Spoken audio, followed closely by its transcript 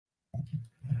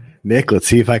Nick, let's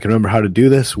see if I can remember how to do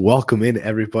this. Welcome in,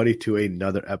 everybody, to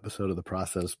another episode of the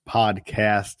Process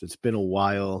Podcast. It's been a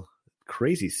while.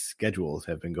 Crazy schedules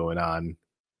have been going on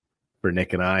for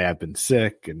Nick and I. I've been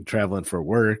sick and traveling for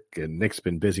work, and Nick's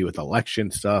been busy with election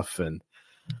stuff, and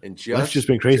life's just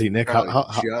been crazy. Nick,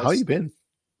 how you been?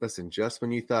 Listen, just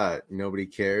when you thought nobody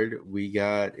cared, we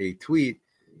got a tweet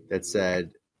that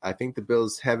said, I think the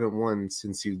Bills haven't won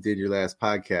since you did your last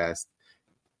podcast.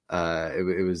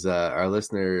 It was our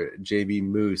listener, JB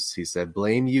Moose. He said,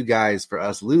 blame you guys for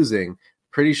us losing.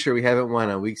 Pretty sure we haven't won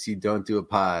on weeks you don't do a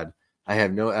pod. I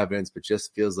have no evidence, but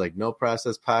just feels like no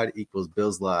process pod equals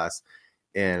Bills loss.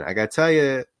 And I got to tell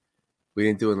you, we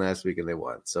didn't do it last week and they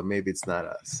won. So maybe it's not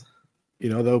us. You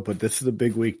know, though, but this is a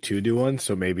big week to do one.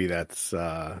 So maybe that's,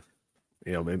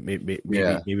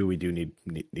 maybe we do need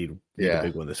a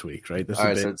big one this week, right? This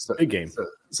is a big game.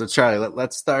 So Charlie,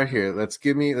 let's start here. Let's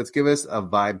give us a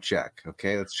vibe check.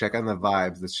 Okay. Let's check on the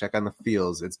vibes. Let's check on the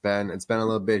feels. It's been a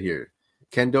little bit here.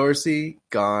 Ken Dorsey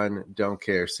gone. Don't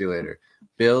care. See you later.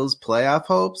 Bills playoff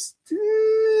hopes.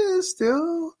 They're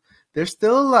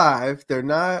still alive. They're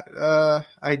not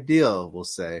ideal, we'll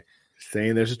say.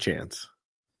 Saying there's a chance.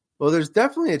 Well, there's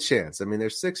definitely a chance. I mean, they're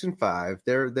 6-5.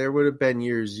 There would have been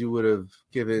years you would have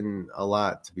given a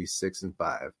lot to be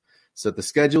 6-5. So the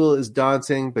schedule is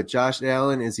daunting, but Josh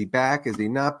Allen, is he back? Is he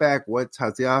not back?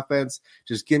 How's the offense?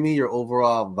 Just give me your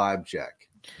overall vibe check.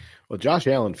 Well, Josh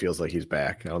Allen feels like he's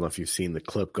back. I don't know if you've seen the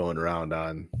clip going around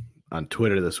on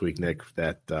Twitter this week, Nick,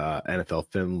 that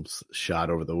NFL Films shot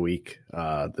over the week,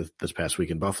 this past week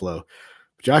in Buffalo.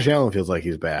 Josh Allen feels like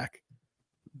he's back.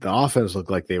 The offense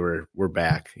looked like they were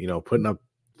back, putting up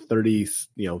 30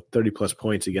 plus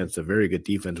points against a very good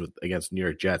defense against New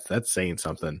York Jets. That's saying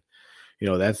something.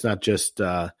 That's not just,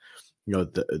 the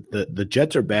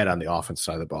Jets are bad on the offense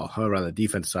side of the ball. However, on the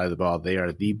defense side of the ball, they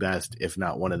are the best, if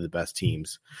not one of the best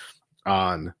teams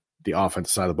on the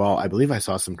offense side of the ball. I believe I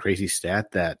saw some crazy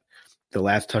stat that the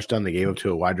last touchdown they gave up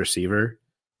to a wide receiver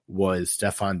was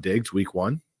Stephon Diggs week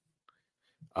 1.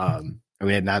 And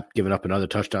we had not given up another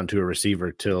touchdown to a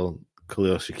receiver till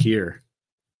Khalil Shakir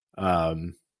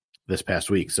this past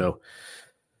week. So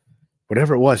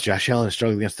whatever it was, Josh Allen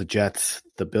struggled against the Jets.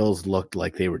 The Bills looked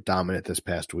like they were dominant this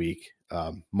past week.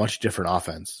 Much different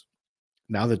offense.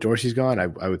 Now that Dorsey's gone,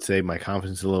 I would say my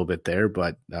confidence is a little bit there.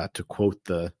 But to quote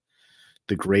the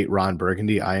great Ron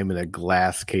Burgundy, I am in a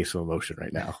glass case of emotion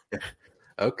right now.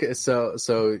 Okay, so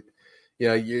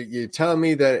you're telling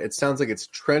me that it sounds like it's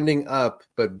trending up,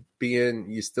 but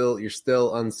you're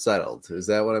still unsettled. Is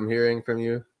that what I'm hearing from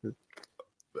you?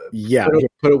 Yeah.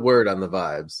 Put a word on the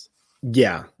vibes.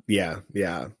 Yeah.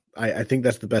 I think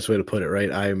that's the best way to put it,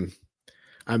 right?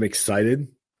 I'm excited.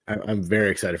 I'm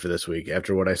very excited for this week.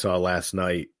 After what I saw last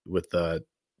night with the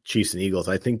Chiefs and Eagles,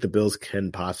 I think the Bills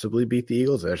can possibly beat the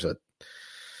Eagles. It's going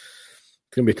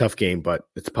to be a tough game, but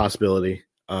it's a possibility.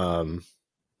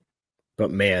 But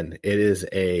man, it's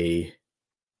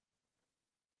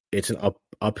an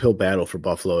uphill battle for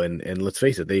Buffalo, and let's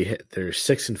face it, they're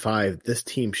 6-5. This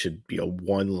team should be a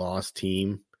 1-loss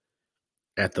team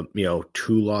at the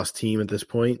 2-loss team at this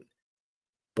point.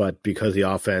 But because the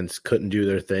offense couldn't do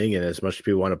their thing, and as much as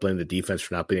people want to blame the defense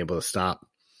for not being able to stop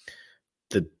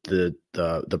the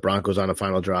Broncos on the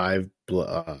final drive,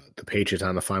 the Patriots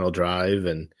on the final drive,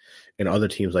 and other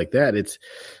teams like that,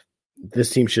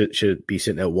 this team should be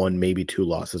sitting at 1, maybe 2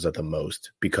 losses at the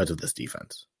most because of this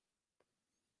defense.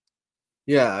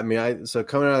 Yeah, I mean, so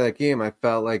coming out of that game, I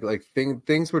felt like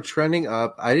things were trending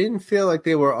up. I didn't feel like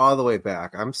they were all the way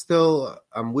back. I'm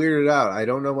weirded out. I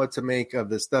don't know what to make of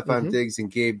the Stephon Diggs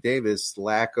and Gabe Davis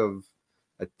lack of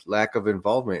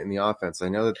involvement in the offense. I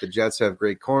know that the Jets have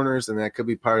great corners, and that could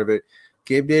be part of it.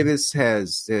 Gabe Davis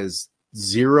has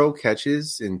 0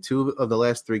 catches in 2 of the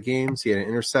last 3 games. He had an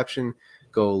interception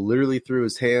go literally through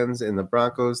his hands, and the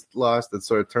Broncos lost. That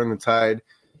sort of turned the tide.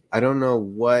 I don't know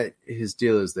what his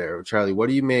deal is there. Charlie, what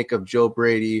do you make of Joe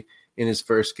Brady in his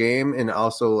first game? And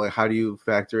also, how do you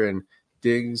factor in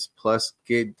Diggs plus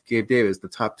Gabe Davis, the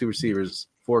top 2 receivers,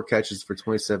 4 catches for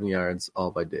 27 yards,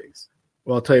 all by Diggs?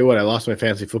 Well, I'll tell you what, I lost my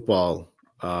fantasy football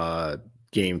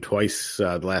game twice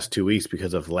the last 2 weeks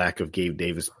because of lack of Gabe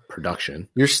Davis production.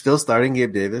 You're still starting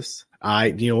Gabe Davis?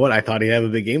 You know what? I thought he'd have a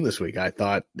big game this week. I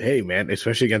thought, hey, man,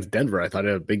 especially against Denver, I thought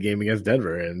he'd have a big game against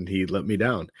Denver, and he let me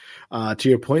down. To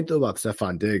your point, though, about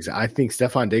Stephon Diggs, I think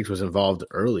Stephon Diggs was involved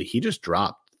early. He just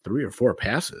dropped 3 or 4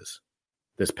 passes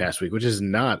this past week, which is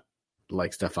not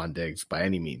like Stephon Diggs by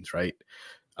any means, right?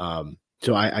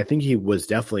 So I think he was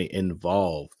definitely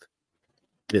involved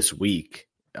this week.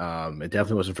 It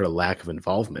definitely wasn't for a lack of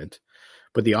involvement.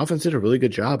 But the offense did a really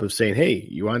good job of saying, hey,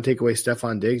 you want to take away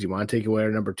Stephon Diggs? You want to take away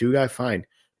our number 2 guy? Fine.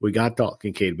 We got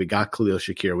Dalton Kincaid. We got Khalil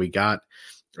Shakir. We got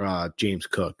James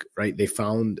Cook, right? They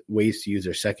found ways to use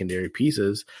their secondary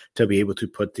pieces to be able to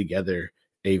put together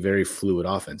a very fluid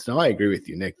offense. Now, I agree with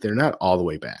you, Nick. They're not all the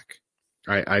way back.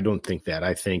 I don't think that.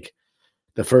 I think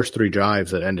the first 3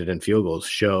 drives that ended in field goals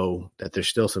show that there's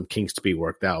still some kinks to be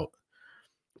worked out.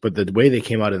 But the way they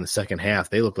came out in the second half,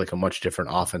 they look like a much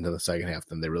different offense in the second half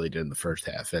than they really did in the first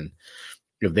half. And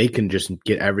if they can just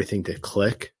get everything to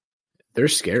click, they're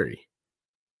scary,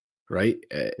 right?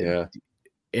 Yeah.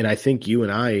 And I think you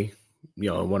and I,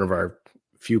 in one of our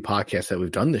few podcasts that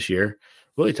we've done this year,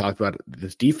 really talked about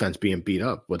this defense being beat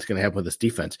up. What's going to happen with this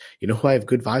defense? You know who I have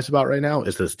good vibes about right now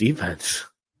is this defense.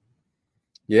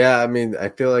 Yeah, I mean, I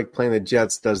feel like playing the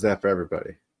Jets does that for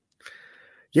everybody.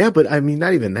 Yeah, but I mean,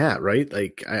 not even that, right?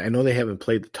 Like, I know they haven't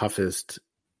played the toughest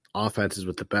offenses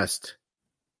with the best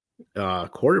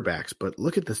quarterbacks, but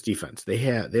look at this defense.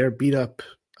 They're beat up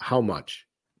how much?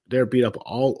 They're beat up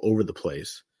all over the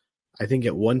place. I think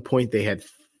at one point they had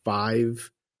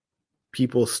 5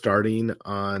 people starting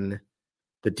on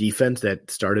the defense that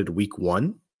started week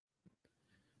 1.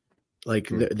 Like,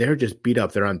 they're just beat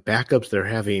up. They're on backups. They're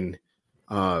having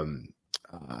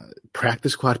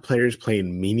practice squad players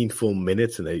playing meaningful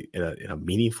minutes in a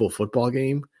meaningful football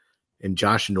game. And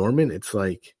Josh Norman, it's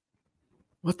like,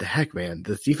 what the heck, man?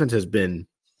 This defense has been,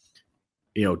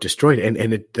 destroyed.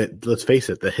 And let's face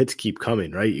it, the hits keep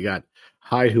coming, right? You got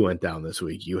Hyde who went down this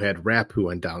week. You had Rapp who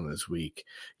went down this week.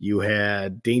 You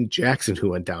had Dane Jackson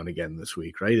who went down again this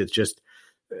week, right? It's just,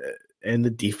 and the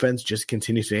defense just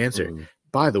continues to answer.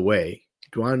 By the way,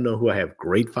 do you want to know who I have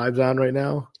great vibes on right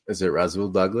now? Is it Rasul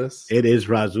Douglas? It is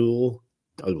Rasul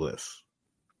Douglas.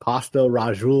 Pasta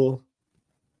Rasul.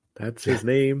 That's his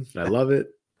name. I love it.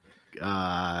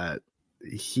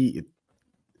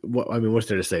 What's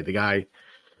there to say? The guy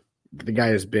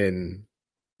has been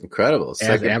incredible.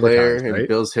 Second player in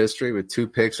Bills history with 2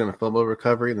 picks and a fumble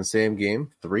recovery in the same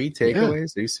game. 3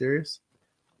 takeaways. Are you serious?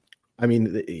 I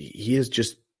mean, he is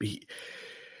just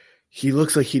he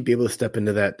looks like he'd be able to step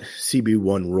into that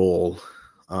CB1 role.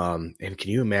 And can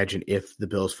you imagine if the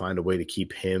Bills find a way to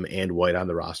keep him and White on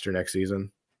the roster next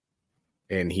season?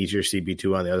 And he's your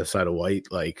CB2 on the other side of White?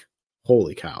 Like,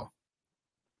 holy cow.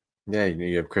 Yeah,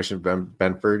 you have Christian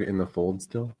Benford in the fold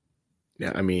still.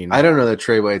 Yeah, I mean, I don't know that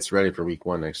Trey White's ready for week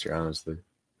 1 next year, honestly.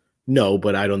 No,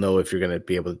 but I don't know if you're going to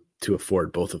be able to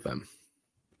afford both of them.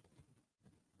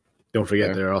 Don't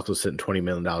forget, they're also sitting $20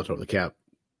 million over the cap.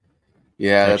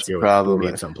 Yeah, that's a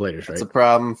problem. Some players, right? It's a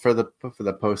problem for the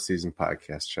postseason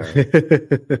podcast,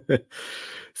 Charlie.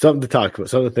 Something to talk about,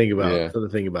 something to think about. Yeah. Something to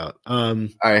think about. All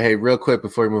right, hey, real quick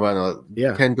before we move on,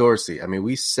 Ken Dorsey. I mean,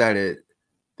 we said it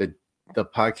the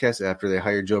podcast after they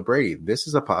hired Joe Brady. This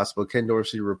is a possible Ken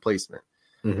Dorsey replacement.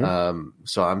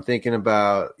 So I'm thinking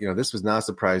about, this was not a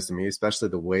surprise to me, especially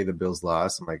the way the Bills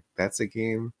lost. I'm like, that's a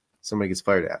game somebody gets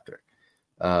fired after.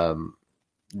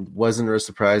 Wasn't a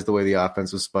surprise the way the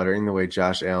offense was sputtering, the way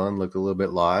Josh Allen looked a little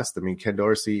bit lost. I mean, Ken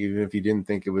Dorsey, even if you didn't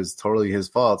think it was totally his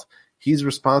fault, he's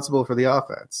responsible for the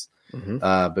offense.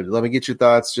 But let me get your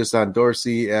thoughts just on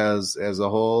Dorsey as a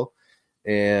whole.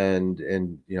 And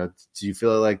do you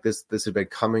feel like this had been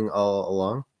coming all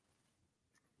along?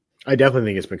 I definitely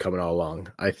think it's been coming all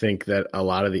along. I think that a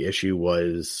lot of the issue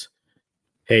was,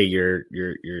 hey, your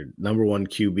number 1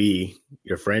 QB,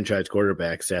 your franchise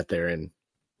quarterback sat there and,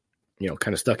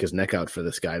 kind of stuck his neck out for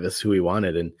this guy. This is who he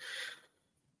wanted. And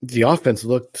the offense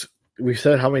looked, we've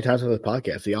said it how many times on the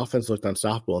podcast, the offense looked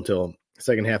unstoppable until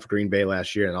second half of Green Bay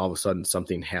last year. And all of a sudden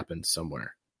something happened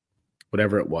somewhere,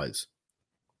 whatever it was.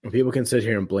 And people can sit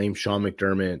here and blame Sean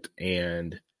McDermott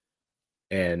and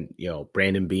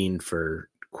Brandon Beane for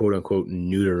quote unquote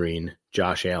neutering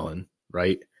Josh Allen,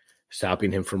 right?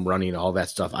 Stopping him from running, all that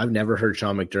stuff. I've never heard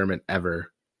Sean McDermott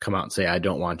ever come out and say, I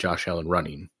don't want Josh Allen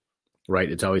running, right?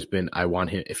 It's always been, I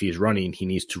want him, if he's running, he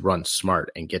needs to run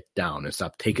smart and get down and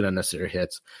stop taking unnecessary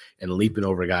hits and leaping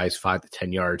over guys 5 to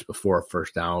 10 yards before a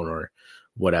first down or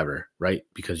whatever, right?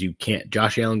 Because you can't,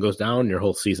 Josh Allen goes down, your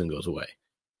whole season goes away.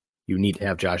 You need to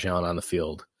have Josh Allen on the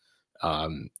field,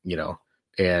 and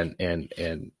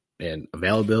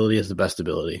availability is the best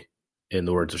ability, in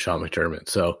the words of Sean McDermott.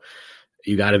 So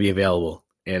you got to be available.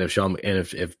 And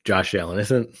if Josh Allen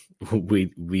isn't,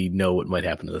 we know what might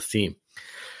happen to this team.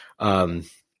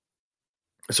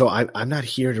 So I'm not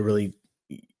here to really,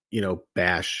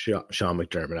 bash Sean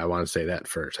McDermott. I want to say that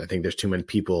first. I think there's too many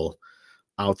people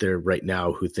out there right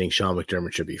now who think Sean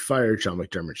McDermott should be fired. Sean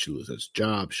McDermott should lose his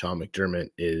job. Sean McDermott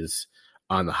is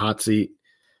on the hot seat.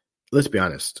 Let's be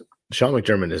honest. Sean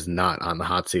McDermott is not on the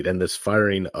hot seat, and this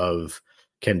firing of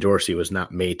Ken Dorsey was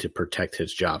not made to protect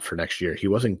his job for next year. He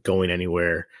wasn't going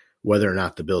anywhere whether or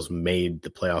not the Bills made the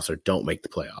playoffs or don't make the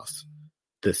playoffs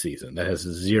this season. That has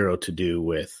zero to do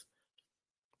with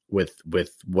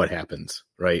what happens,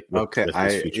 right? Okay.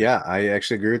 I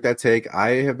actually agree with that take.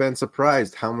 I have been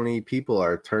surprised how many people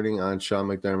are turning on Sean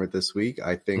McDermott this week.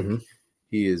 I think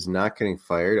he is not getting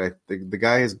fired. I think the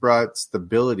guy has brought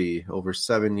stability over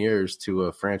 7 years to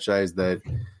a franchise that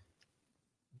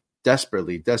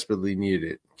desperately needed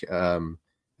it.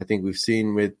 I think we've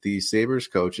seen with the Sabres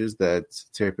coaches that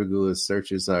Terry Pegula's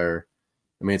searches are,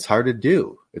 I mean, it's hard to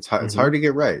do. It's hard to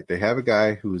get right. They have a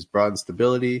guy who's brought in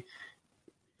stability.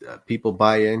 People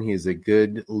buy in. He's a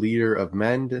good leader of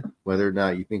men. Whether or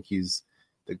not you think he's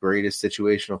the greatest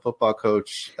situational football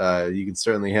coach, you can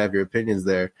certainly have your opinions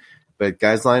there. But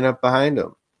guys line up behind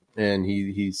him, and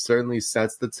he certainly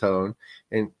sets the tone.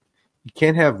 And you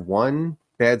can't have one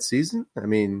bad season. I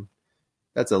mean,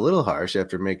 that's a little harsh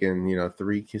after making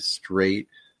 3 straight.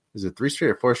 Is it 3 straight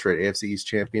or 4 straight AFC East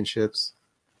championships?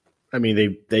 I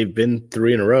mean, they've been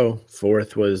 3 in a row.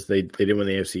 Fourth was they didn't win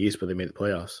the AFC East, but they made the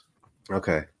playoffs.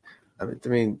 Okay, I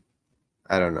mean,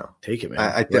 I don't know. Take it, man.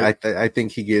 I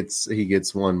think he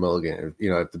gets one mulligan.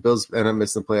 If the Bills end up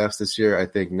missing the playoffs this year, I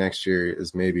think next year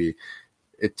is maybe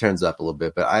it turns up a little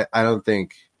bit. But I don't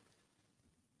think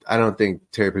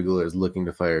Terry Pegula is looking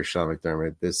to fire Sean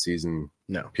McDermott this season.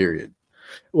 No. Period.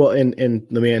 Well, and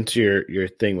let me answer your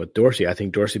thing with Dorsey. I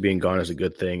think Dorsey being gone is a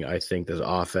good thing. I think this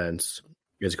offense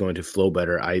is going to flow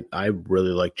better. I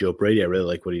really like Joe Brady. I really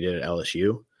like what he did at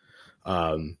LSU.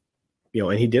 And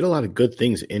he did a lot of good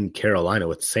things in Carolina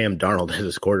with Sam Darnold as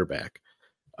his quarterback.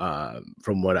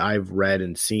 From what I've read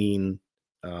and seen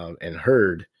and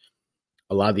heard,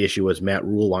 a lot of the issue was Matt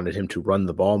Rule wanted him to run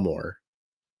the ball more.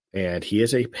 And he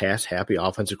is a pass-happy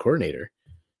offensive coordinator.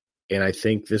 And I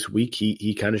think this week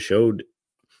he kind of showed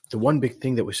the one big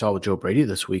thing that we saw with Joe Brady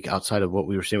this week, outside of what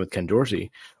we were seeing with Ken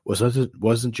Dorsey,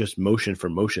 wasn't just motion for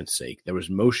motion's sake. There was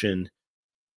motion,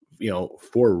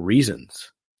 for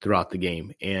reasons throughout the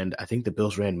game. And I think the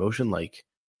Bills ran motion like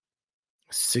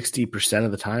 60%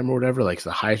 of the time or whatever, like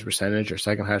the highest percentage or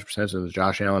second highest percentage of the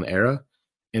Josh Allen era.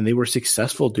 And they were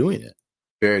successful doing it.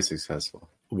 Very successful.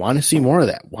 Want to see more of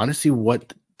that. Want to see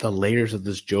what the layers of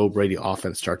this Joe Brady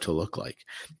offense start to look like.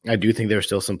 I do think there's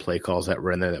still some play calls that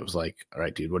were in there that was like, all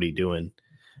right, dude, what are you doing?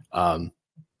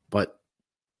 But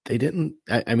they didn't.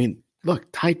 I mean, look,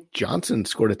 Ty Johnson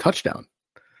scored a touchdown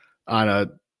on a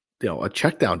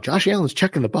check down. Josh Allen's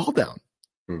checking the ball down.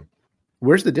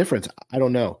 Where's the difference? I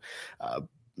don't know.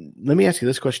 Let me ask you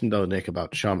this question though, Nick,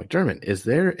 about Sean McDermott. Is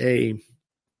there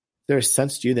a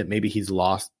sense to you that maybe he's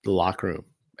lost the locker room?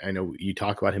 I know you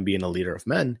talk about him being a leader of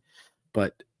men,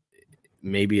 but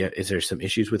maybe is there some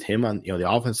issues with him on the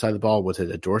offense side of the ball? Was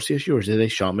it a Dorsey issue or is it a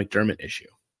Sean McDermott issue?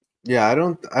 Yeah,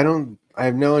 I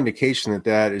have no indication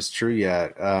that is true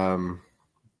yet.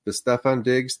 The Stefon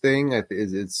Diggs thing,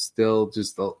 it's still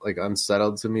just like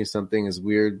unsettled to me. Something is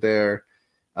weird there.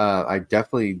 I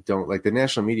definitely don't like the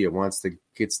national media wants to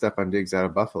get Stefon Diggs out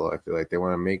of Buffalo. I feel like they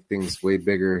want to make things way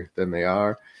bigger than they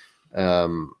are.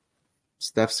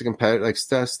 Steph's a competitor. Like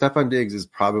Stefon Diggs is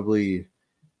probably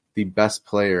the best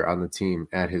player on the team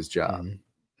at his job.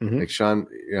 Mm-hmm.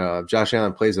 Like Josh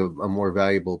Allen plays a more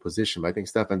valuable position, but I think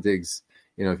Stefon Diggs,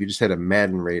 if you just had a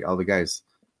Madden rate, all the guys,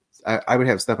 I would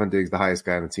have Stefon Diggs the highest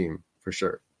guy on the team for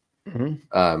sure.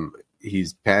 Mm-hmm.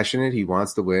 He's passionate. He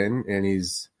wants to win, and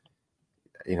he's,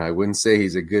 I wouldn't say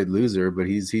he's a good loser, but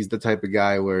he's the type of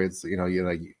guy where it's, you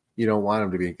don't want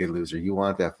him to be a good loser. You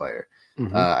want that fire.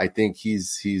 Mm-hmm. I think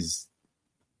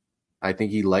I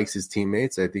think he likes his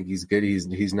teammates. I think he's good.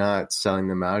 He's not selling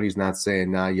them out. He's not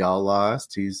saying, nah, y'all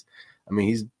lost. He's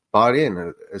bought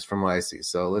in as from what I see.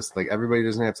 So listen, like everybody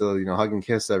doesn't have to, hug and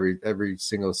kiss every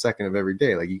single second of every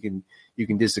day. Like you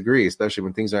can disagree, especially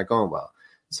when things aren't going well.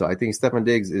 So I think Stefon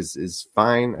Diggs is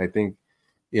fine. I think,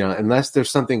 unless there's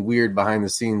something weird behind the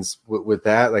scenes with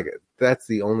that, like that's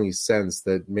the only sense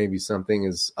that maybe something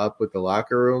is up with the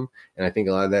locker room. And I think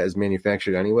a lot of that is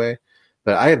manufactured anyway.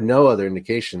 But I have no other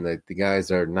indication that the guys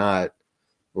are not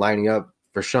lining up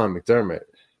for Sean McDermott.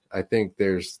 I think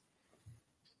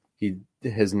he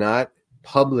has not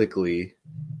publicly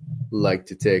liked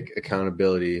to take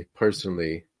accountability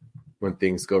personally when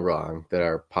things go wrong that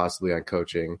are possibly on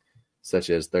coaching,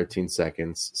 such as 13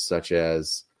 seconds, such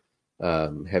as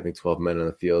having 12 men on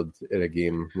the field in a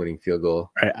game-winning field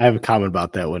goal. All right, I have a comment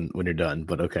about that when you're done,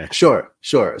 but okay. Sure.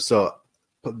 So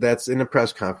that's in a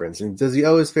press conference. And does he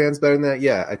owe his fans better than that?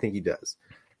 Yeah, I think he does.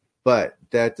 But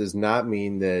that does not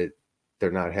mean that they're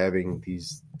not having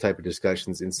these type of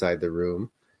discussions inside the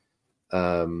room.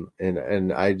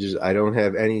 And I don't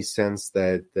have any sense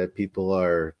that people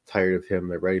are tired of him.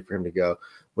 They're ready for him to go.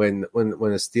 when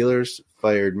the Steelers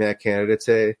fired Matt Canada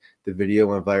today, the video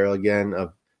went viral again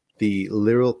of the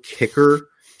literal kicker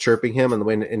chirping him on the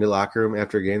way into the locker room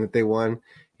after a game that they won.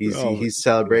 He's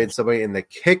celebrating somebody, and the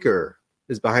kicker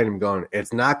is behind him going,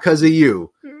 "It's not because of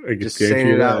you." Just saying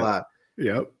it out loud.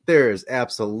 Yep. There is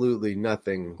absolutely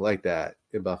nothing like that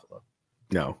in Buffalo.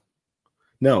 No,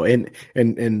 and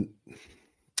I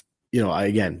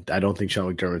don't think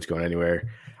Sean McDermott's going anywhere.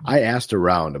 I asked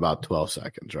around about 12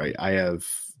 seconds, right? I have,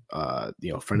 a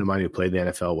friend of mine who played in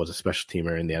the NFL, was a special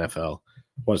teamer in the NFL,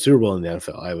 won a Super Bowl in the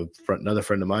NFL. I have another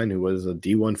friend of mine who was a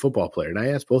D1 football player, and I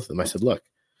asked both of them. I said, "Look,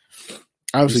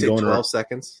 obviously going 12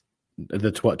 seconds."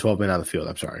 The 12 men on the field.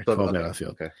 I'm sorry, 12 men on the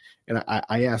field. Okay. And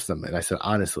I asked them, and I said,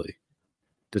 honestly,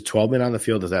 the 12 men on the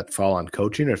field, does that fall on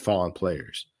coaching or fall on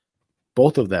players?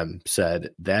 Both of them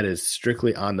said that is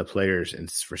strictly on the players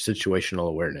and for situational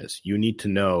awareness. You need to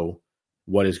know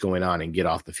what is going on and get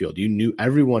off the field.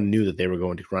 Everyone knew that they were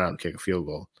going to run out and kick a field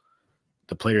goal.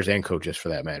 The players and coaches, for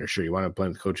that matter. Sure, you want to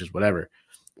blame the coaches, whatever,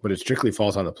 but it strictly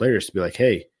falls on the players to be like,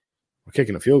 "Hey, we're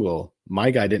kicking a field goal.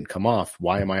 My guy didn't come off.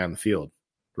 Why am I on the field?"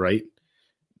 Right?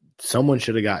 Someone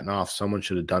should have gotten off. Someone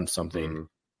should have done something.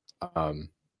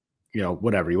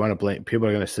 Whatever. You want to blame. People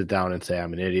are going to sit down and say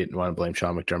I'm an idiot and want to blame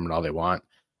Sean McDermott all they want.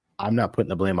 I'm not putting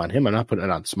the blame on him. I'm not putting it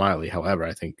on Smiley. However,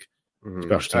 I think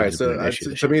special teams all right,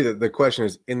 so to me, the question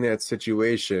is, in that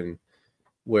situation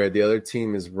where the other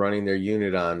team is running their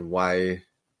unit on, why?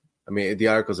 I mean, the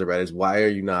articles are read is, why are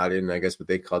you not in, I guess, what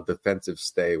they call defensive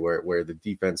stay, where the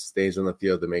defense stays on the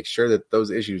field to make sure that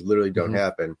those issues literally don't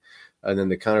happen. And then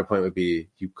the counterpoint would be,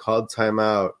 you called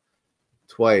timeout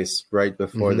twice right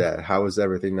before that. How is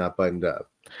everything not buttoned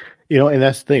up? And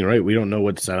that's the thing, right? We don't know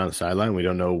what's said on the sideline. We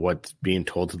don't know what's being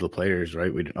told to the players,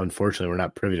 right? Unfortunately, we're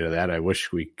not privy to that. I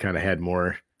wish we kind of had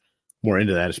more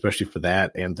into that, especially for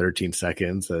that and 13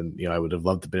 seconds. And, I would have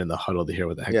loved to have been in the huddle to hear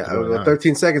what the heck was going on.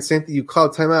 13 seconds, same thing. You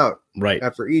called timeout right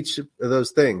after each of those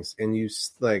things. And you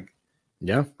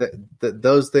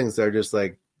those things are just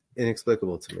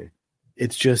inexplicable to me.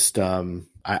 It's just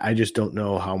I just don't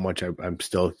know how much I'm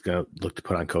still going to look to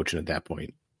put on coaching at that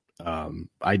point.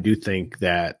 I do think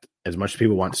that as much as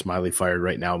people want Smiley fired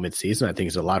right now midseason, I think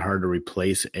it's a lot harder to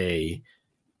replace a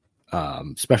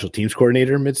special teams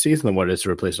coordinator midseason than what it is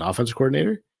to replace an offensive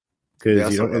coordinator.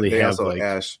 Because you don't really have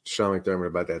asked Sean McDermott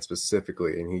about that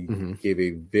specifically, and he gave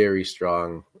a very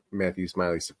strong Matthew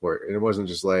Smiley support. And it wasn't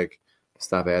just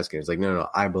stop asking. It's no,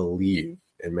 I believe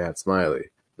in Matt Smiley.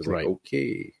 It was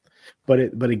okay.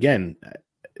 But again,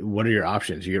 what are your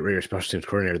options? You get rid of your special teams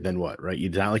coordinator, then what, right?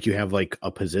 It's not like you have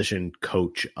a position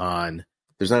coach on.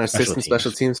 There's not an assistant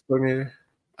special teams coordinator?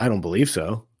 I don't believe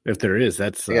so. If there is,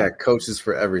 that's coaches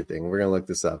for everything. We're gonna look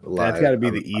this up. That's got to be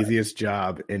the easiest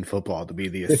job in football, to be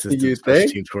the assistant special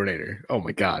teams coordinator. Oh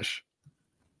my gosh!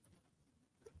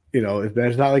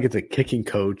 It's not like it's a kicking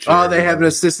coach. Oh, they have an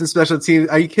assistant special teams.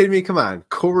 Are you kidding me? Come on,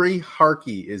 Corey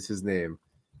Harkey is his name.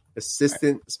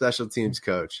 Assistant special teams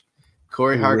coach.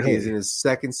 Corey Harkey is in his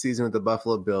second season with the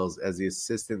Buffalo Bills as the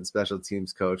assistant special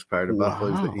teams coach. Prior to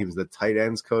Buffalo, he was the tight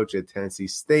ends coach at Tennessee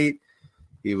State.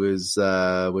 He was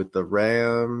with the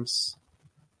Rams.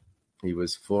 He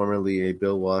was formerly a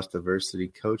Bill Walsh Diversity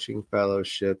Coaching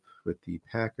Fellowship with the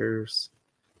Packers.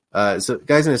 So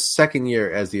guy's in his second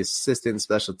year as the assistant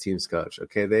special teams coach.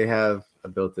 Okay, they have a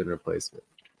built-in replacement.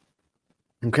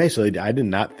 Okay, so I did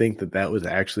not think that was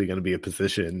actually going to be a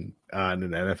position on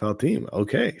an NFL team.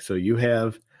 Okay, so you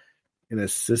have an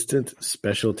assistant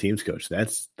special teams coach.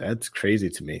 That's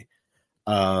crazy to me.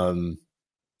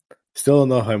 Still don't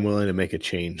know if I'm willing to make a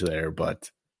change there,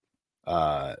 but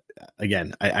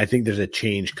again, I think there's a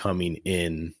change coming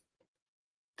in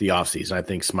the offseason. I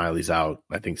think Smiley's out.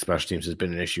 I think special teams has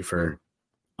been an issue for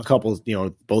a couple,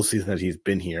 both seasons that he's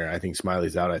been here. I think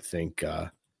Smiley's out. I think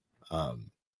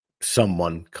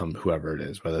someone whoever it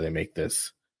is, whether they make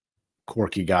this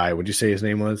quirky guy, what'd you say his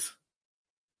name was?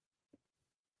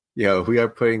 We are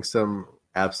putting some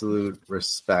absolute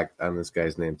respect on this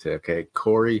guy's name today. Okay,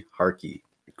 Corey Harkey.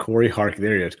 Corey Harkey,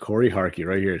 there he is. Corey Harkey,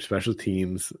 right here, special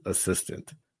teams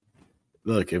assistant.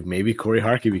 Look, if maybe Corey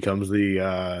Harkey becomes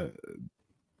the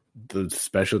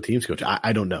special teams coach,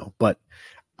 I don't know, but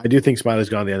I do think Smiley's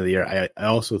gone at the end of the year. I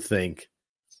also think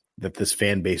that this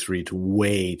fan base reads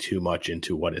way too much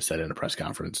into what is said in a press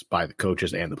conference by the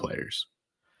coaches and the players.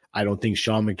 I don't think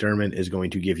Sean McDermott is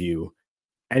going to give you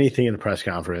anything in a press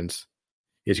conference.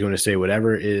 He's going to say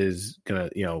whatever is going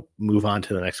to, move on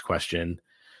to the next question.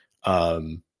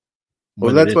 Well,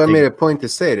 that's why I made a point to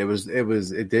say it.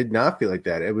 It did not feel like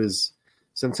that. It was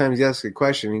sometimes you ask a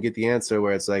question and you get the answer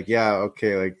where it's yeah,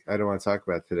 okay, I don't want to talk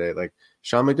about it today.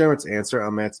 Sean McDermott's answer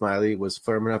on Matt Smiley was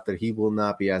firm enough that he will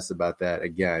not be asked about that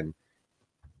again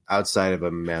outside of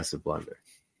a massive blunder.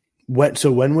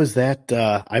 So when was that?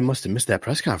 I must have missed that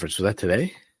press conference. Was that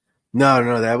today?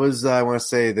 No, that was, I want to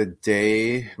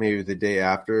say maybe the day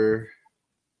after.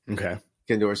 Okay.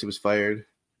 Ken Dorsey was fired.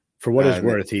 For what it's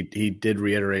worth, he did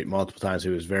reiterate multiple times he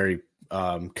was very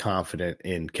confident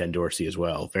in Ken Dorsey as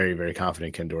well. Very, very confident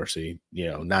in Ken Dorsey.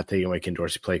 Not taking away Ken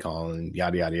Dorsey play calling,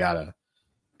 yada, yada, yada.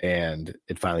 And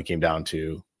it finally came down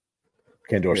to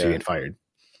Ken Dorsey getting fired.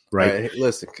 Right.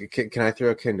 Listen, can I throw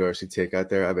a Ken Dorsey take out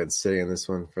there? I've been sitting on this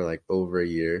one for like over a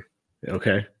year.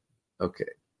 Okay.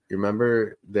 You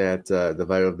remember that the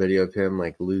viral video of him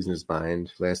like losing his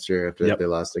mind last year after they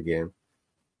lost a game?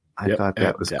 I thought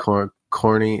that was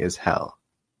corny as hell.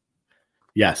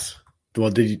 Yes.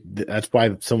 Well, that's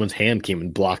why someone's hand came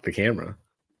and blocked the camera.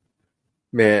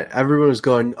 Man, everyone was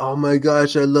going, "Oh my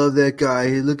gosh, I love that guy.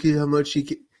 Hey, look at how much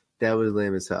he." That was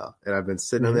lame as hell, and I've been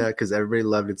sitting on that because everybody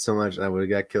loved it so much, and I would have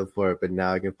got killed for it. But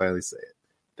now I can finally say it.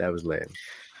 That was lame.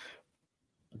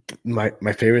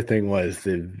 My favorite thing was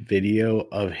the video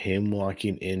of him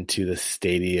walking into the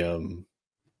stadium.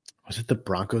 Was it the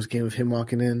Broncos game of him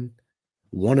walking in?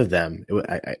 One of them.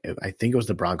 I think it was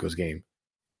the Broncos game.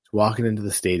 He's walking into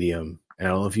the stadium, and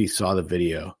I don't know if you saw the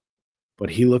video,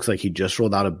 but he looks like he just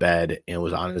rolled out of bed and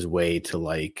was on his way to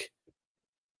like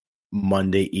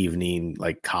Monday evening,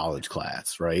 like college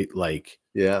class, right? Like,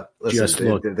 yeah.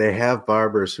 Listen, they have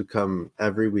barbers who come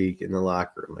every week in the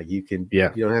locker room. Like you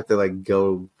don't have to like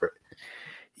go.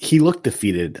 He looked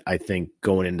defeated, I think,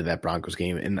 going into that Broncos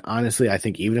game. And honestly, I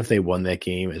think even if they won that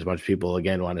game, as much people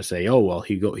again want to say, "Oh well,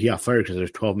 he got fired because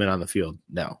there's 12 men on the field."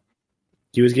 No,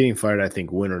 he was getting fired. I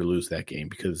think win or lose that game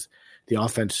because the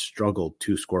offense struggled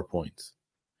to score points.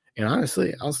 And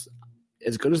honestly,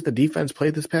 as good as the defense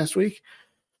played this past week,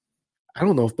 I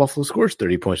don't know if Buffalo scores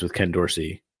 30 points with Ken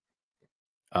Dorsey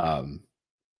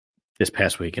this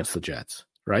past week against the Jets,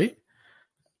 right?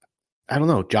 I don't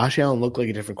know. Josh Allen looked like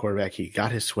a different quarterback. He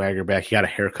got his swagger back. He got a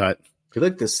haircut. He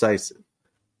looked decisive.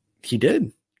 He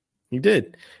did.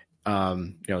 Had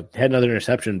another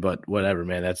interception, but whatever,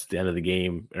 man. That's the end of the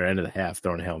game or end of the half,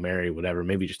 throwing a Hail Mary, whatever.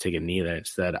 Maybe just take a knee there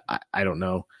instead. I don't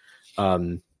know.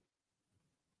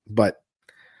 But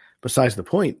besides the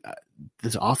point,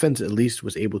 this offense at least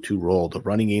was able to roll. The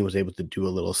running game was able to do a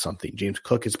little something. James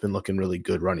Cook has been looking really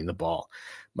good running the ball.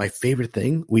 My favorite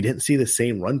thing, we didn't see the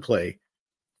same run play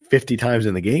 50 times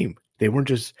in the game. They weren't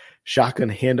just shotgun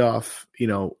handoff,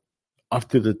 up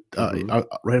to the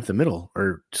right up the middle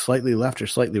or slightly left or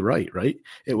slightly right.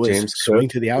 It was James swing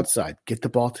Cook. To the outside, get the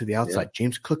ball to the outside. Yeah.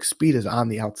 James Cook's speed is on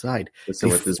the outside. Listen,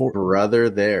 with his brother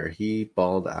there, he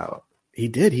balled out. He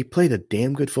did. He played a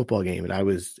damn good football game, and I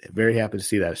was very happy to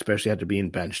see that, especially after being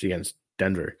benched against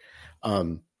Denver.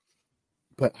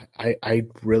 But I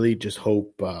really just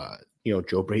hope,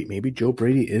 Joe Brady. Maybe Joe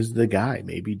Brady is the guy.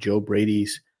 Maybe Joe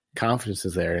Brady's confidence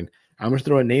is there. And I'm going to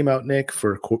throw a name out, Nick,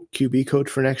 for QB coach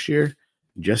for next year.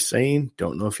 Just saying.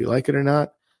 Don't know if you like it or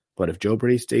not. But if Joe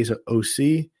Brady stays at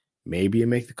OC, maybe you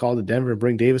make the call to Denver and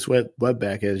bring Davis Webb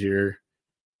back as your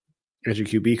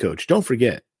QB coach. Don't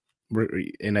forget.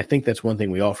 And I think that's one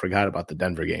thing we all forgot about the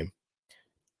Denver game.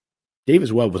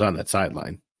 Davis Webb was on that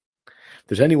sideline. If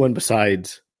there's anyone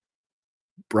besides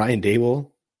Brian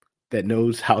Daboll that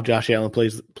knows how Josh Allen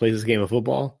plays this game of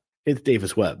football, it's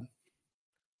Davis Webb.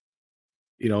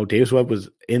 Davis Webb was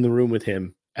in the room with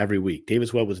him every week.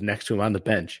 Davis Webb was next to him on the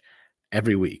bench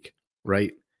every week,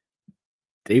 right?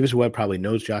 Davis Webb probably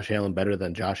knows Josh Allen better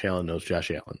than Josh Allen knows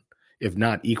Josh Allen, if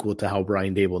not equal to how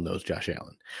Brian Daboll knows Josh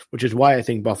Allen, which is why I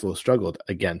think Buffalo struggled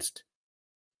against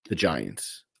the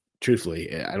Giants.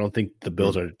 Truthfully, I don't think the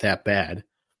Bills are that bad.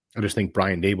 I just think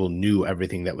Brian Daboll knew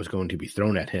everything that was going to be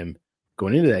thrown at him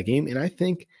going into that game. And I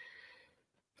think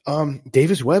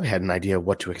Davis Webb had an idea of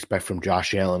what to expect from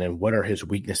Josh Allen and what are his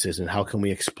weaknesses and how can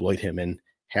we exploit him. And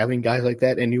having guys like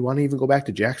that, and you want to even go back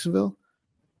to Jacksonville,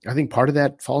 I think part of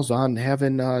that falls on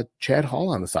having Chad Hall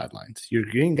on the sidelines. You're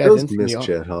getting guys into miss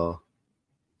Chad Hall.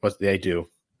 What they do.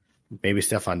 Maybe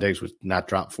Stephon Diggs would not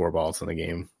drop 4 balls in the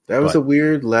game. That was a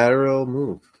weird lateral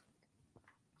move.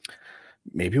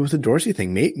 Maybe it was a Dorsey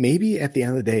thing. Maybe at the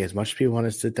end of the day, as much as people want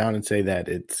to sit down and say that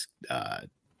it's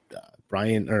Sean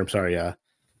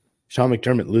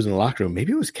McDermott losing the locker room,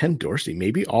 maybe it was Ken Dorsey.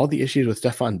 Maybe all the issues with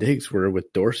Stephon Diggs were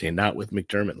with Dorsey and not with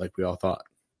McDermott like we all thought.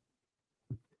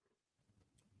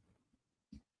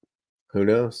 Who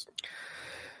knows?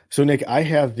 So, Nick, I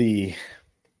have the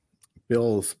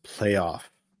Bills playoff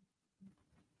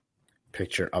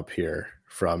picture up here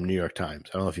from New York Times.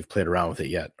 I don't know if you've played around with it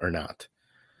yet or not.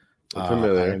 I'm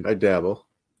familiar. I dabble.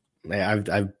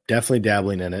 I'm definitely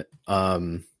dabbling in it.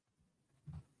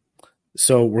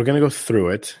 So we're going to go through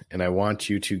it, and I want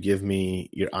you to give me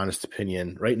your honest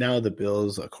opinion. Right now, the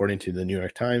Bills, according to the New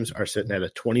York Times, are sitting at a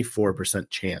 24%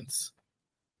 chance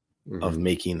of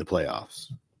making the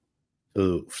playoffs.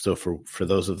 So for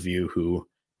those of you who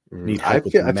need help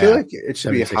with the math, I feel like it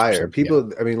should be higher. People,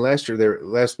 yeah. I mean, last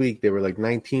week they were like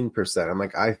 19%. I'm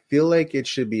like, I feel like it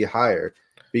should be higher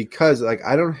because like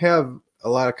I don't have a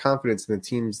lot of confidence in the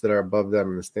teams that are above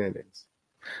them in the standings.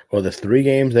 Well, the 3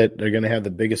 games that are going to have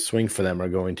the biggest swing for them are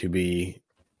going to be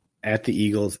at the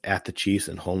Eagles, at the Chiefs,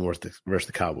 and home versus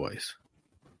the Cowboys.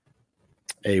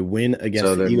 A win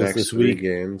against the Eagles this week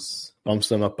bumps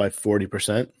them up by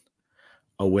 40%.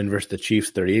 A win versus the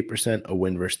Chiefs, 38%. A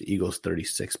win versus the Eagles,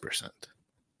 36%.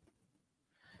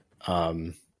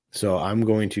 So I'm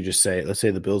going to just say, let's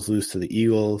say the Bills lose to the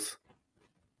Eagles.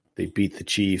 They beat the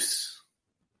Chiefs,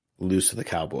 lose to the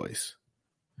Cowboys.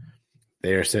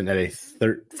 They are sitting at a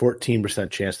 14%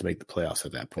 chance to make the playoffs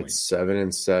at that point. It's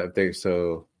 7-7.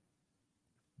 So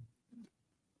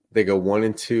they go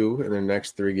 1-2 in their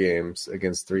next 3 games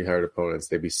against 3 hard opponents.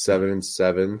 They'd be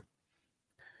 7-7.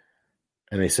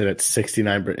 And they sit at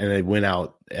 69, and they win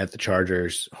out at the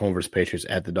Chargers, home versus Patriots,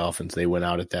 at the Dolphins. They went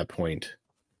out at that point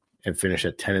and finish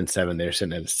at 10-7. They're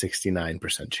sitting at a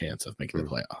 69% chance of making the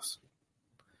playoffs.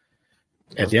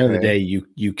 At the end of the day,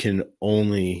 you can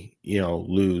only,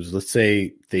 lose. Let's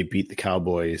say they beat the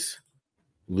Cowboys,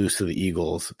 lose to the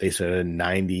Eagles. They set a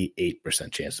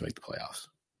 98% chance to make the playoffs.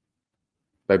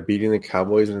 By beating the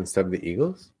Cowboys instead of the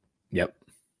Eagles? Yep.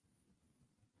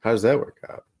 How does that work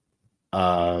out?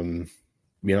 I'm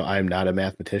not a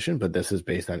mathematician, but this is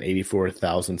based on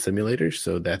 84,000 simulators,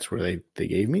 so that's where they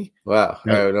gave me. Wow.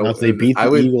 Now, if they beat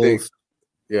the Eagles,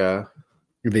 yeah.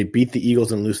 If they beat the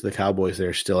Eagles and lose to the Cowboys,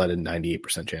 they're still at a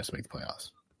 98% chance to make the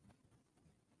playoffs.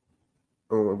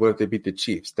 What if they beat the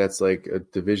Chiefs? That's like a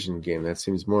division game. That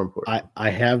seems more important.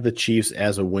 I have the Chiefs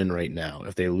as a win right now.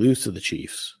 If they lose to the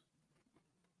Chiefs,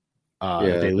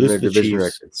 if they lose to the division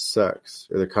Chiefs, record sucks.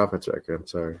 Or their conference record, I'm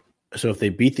sorry. So if they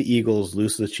beat the Eagles,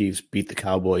 lose to the Chiefs, beat the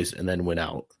Cowboys, and then win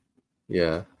out,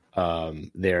 they're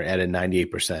at a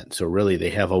 98%. So really,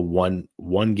 they have a one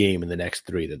game in the next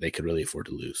 3 that they could really afford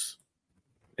to lose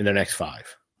in their next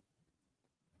 5.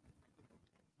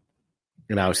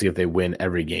 And obviously, if they win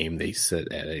every game, they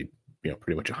sit at a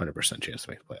pretty much 100% chance to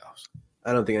make the playoffs.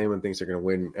 I don't think anyone thinks they're going to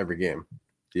win every game.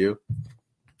 Do you?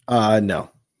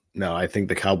 No, I think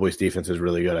the Cowboys defense is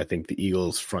really good. I think the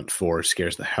Eagles front 4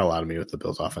 scares the hell out of me with the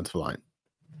Bills offensive line.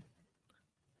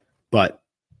 But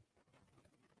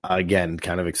again,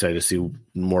 kind of excited to see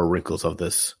more wrinkles of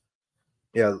this.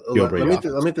 Yeah,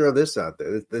 let me throw this out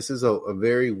there. This is a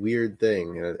very weird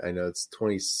thing. And I know it's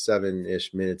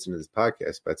 27-ish minutes into this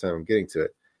podcast by the time I'm getting to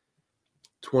it.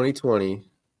 2020,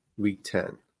 week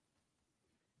 10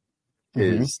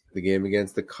 is the game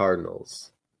against the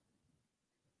Cardinals.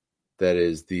 That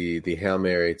is the Hail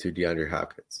Mary to DeAndre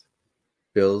Hopkins.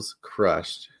 Bills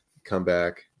crushed, come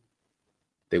back.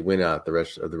 They win out the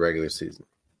rest of the regular season.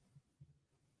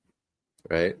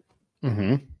 Right?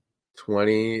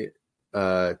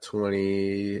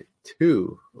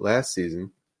 2022 last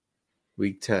season,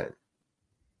 week 10.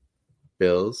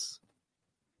 Bills.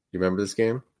 You remember this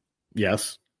game?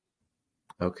 Yes.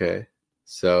 Okay.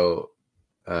 So,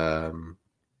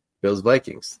 Bills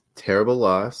Vikings. Terrible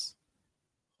loss.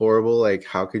 Horrible. Like,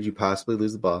 how could you possibly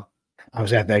lose the ball? I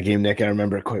was at that game, Nick. I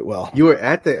remember it quite well. You were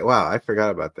at the – wow, I forgot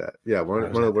about that. Yeah, one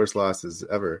of the worst losses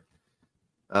ever.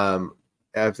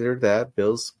 After that,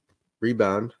 Bills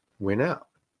rebound, win out.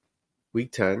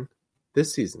 Week 10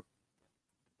 this season.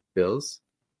 Bills,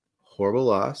 horrible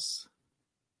loss.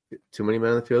 Too many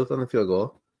men on the field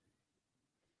goal.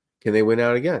 Can they win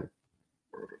out again?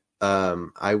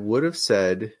 I would have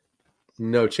said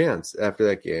no chance after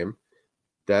that game.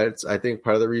 That's, I think,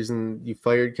 part of the reason you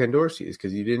fired Ken Dorsey is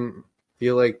because you didn't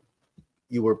feel like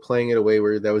you were playing it a way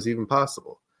where that was even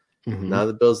possible. Now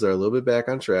the Bills are a little bit back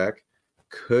on track.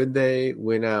 Could they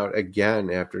win out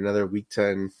again after another Week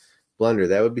 10 blunder?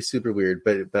 That would be super weird.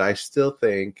 But I still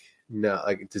think no.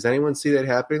 Like, does anyone see that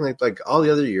happening? Like all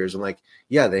the other years, I'm like,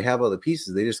 yeah, they have all the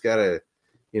pieces. They just gotta,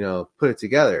 put it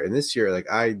together. And this year, like,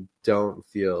 I don't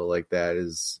feel like that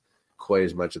is quite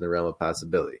as much in the realm of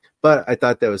possibility. But I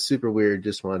thought that was super weird.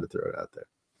 Just wanted to throw it out there.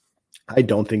 I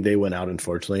don't think they went out,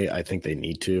 unfortunately. I think they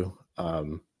need to.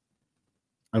 I'm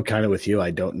kind of with you.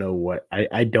 I don't know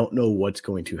I don't know what's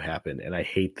going to happen, and I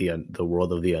hate the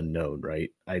world of the unknown, right?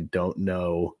 I don't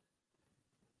know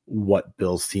what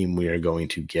Bills team we are going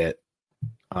to get.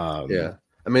 Yeah.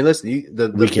 I mean, listen,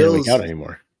 the we can't Bills, make out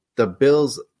anymore. The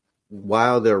Bills,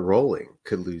 while they're rolling,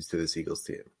 could lose to this Eagles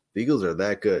team. The Eagles are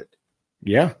that good.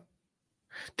 Yeah.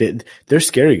 They're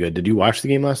scary good. Did you watch the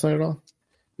game last night at all?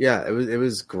 Yeah, it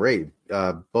was great.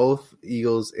 Both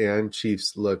Eagles and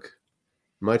Chiefs look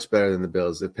much better than the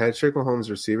Bills. If Patrick Mahomes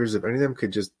receivers, if any of them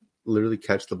could just literally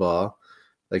catch the ball,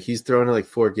 like he's throwing like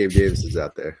 4 Gabe Davises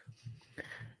out there.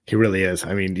 He really is.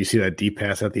 I mean, do you see that deep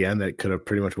pass at the end that could have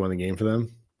pretty much won the game for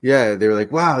them? Yeah, they were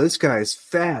like, wow, this guy's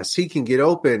fast. He can get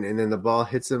open. And then the ball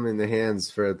hits him in the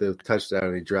hands for the touchdown,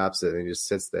 and he drops it, and he just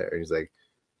sits there. And he's like,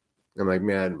 I'm like,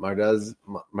 man,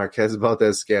 Marquez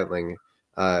Valdes-Scantling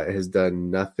has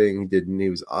done nothing.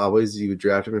 He would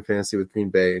draft him in fantasy with Green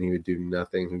Bay, and he would do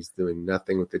nothing. He's doing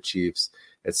nothing with the Chiefs.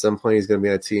 At some point, he's going to be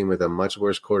on a team with a much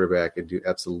worse quarterback and do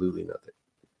absolutely nothing.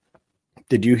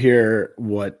 Did you hear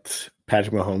what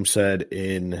Patrick Mahomes said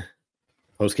in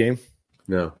postgame?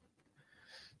 No.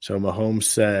 So Mahomes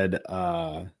said,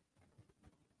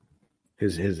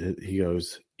 he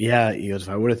goes, if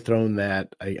I would have thrown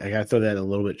that, I got to throw that a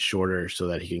little bit shorter so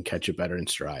that he can catch it better in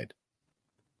stride.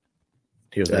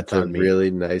 He goes, that's on me.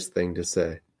 Really nice thing to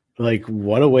say. Like,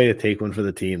 what a way to take one for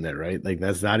the team there, right? Like,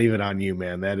 that's not even on you,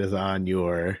 man. That is on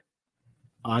your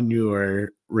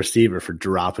receiver for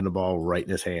dropping the ball right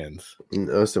in his hands.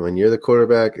 So when you're the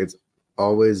quarterback, it's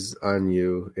always on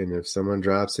you. And if someone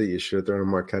drops it, you should have thrown a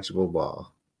more catchable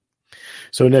ball.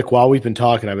 So, Nick, while we've been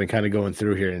talking, I've been kind of going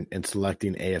through here and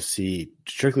selecting AFC,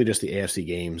 strictly just the AFC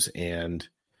games and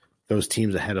those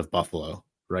teams ahead of Buffalo,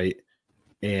 right?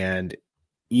 And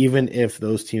even if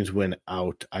those teams win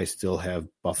out, I still have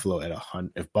Buffalo at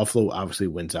 100. If Buffalo obviously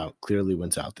clearly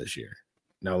wins out this year.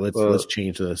 Now let's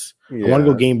change this. Yeah. I want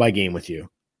to go game by game with you.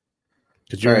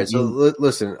 All right, so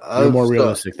listen. You're more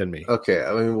realistic than me. Okay,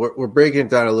 I mean we're breaking it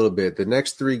down a little bit. The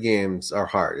next 3 games are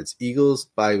hard. It's Eagles,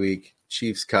 bye week,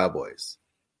 Chiefs, Cowboys.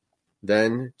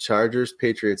 Then Chargers,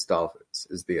 Patriots, Dolphins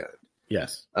is the end.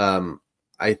 Yes.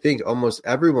 I think almost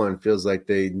everyone feels like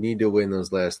they need to win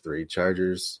those last 3.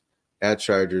 Chargers,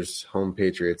 home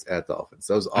Patriots, at Dolphins.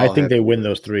 I think they win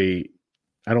those 3.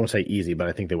 I don't want to say easy, but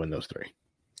I think they win those 3.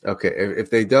 Okay, if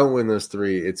they don't win those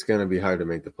 3, it's going to be hard to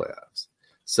make the playoffs.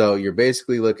 So you're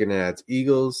basically looking at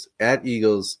Eagles, at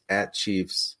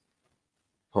Chiefs,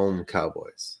 home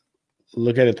Cowboys.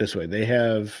 Look at it this way.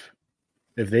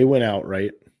 If they win out,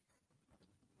 right,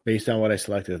 based on what I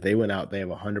selected, if they win out, they have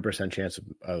 100% chance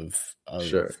of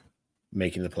sure.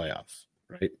 making the playoffs,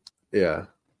 right? Yeah.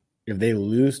 If they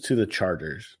lose to the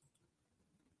Chargers,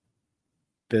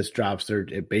 this drops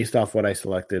based off what I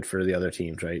selected for the other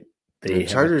teams, right? The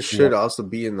Chargers should also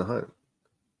be in the hunt.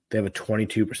 They have a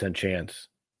 22% chance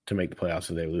to make the playoffs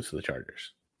if they lose to the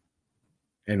Chargers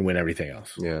and win everything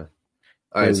else. Yeah.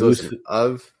 All right. So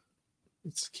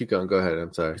let's keep going. Go ahead.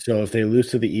 I'm sorry. So if they lose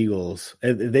to the Eagles,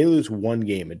 if they lose one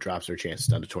game, it drops their chances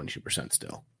down to 22%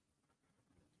 still.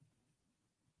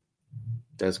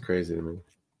 That's crazy to me.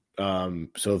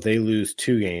 So if they lose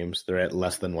 2 games, they're at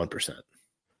less than 1%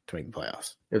 to make the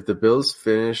playoffs. If the Bills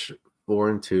finish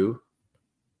 4-2,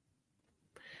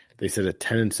 they said at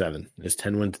 10-7 is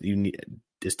 10 wins.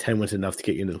 Is 10 wins enough to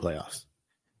get you into the playoffs?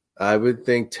 I would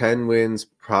think 10 wins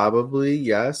probably,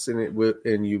 yes,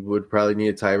 and you would probably need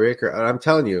a tiebreaker. And I'm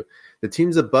telling you, the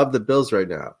teams above the Bills right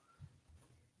now,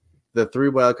 the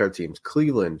 3 wildcard teams,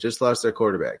 Cleveland just lost their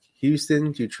quarterback.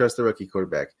 Houston, do you trust the rookie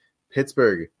quarterback?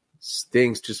 Pittsburgh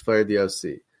stinks, just fired the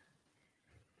OC.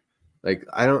 Like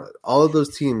all of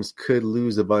those teams could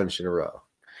lose a bunch in a row.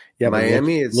 Yeah,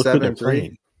 Miami is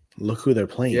 7-3. Look who they're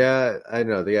playing. Yeah, I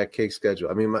know. They got cake schedule.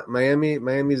 I mean,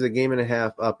 Miami's a game and a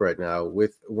half up right now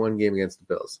with 1 game against the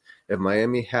Bills. If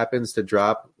Miami happens to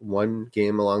drop 1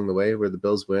 game along the way where the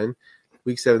Bills win,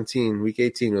 week 17, week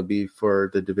 18 will be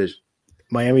for the division.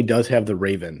 Miami does have the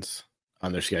Ravens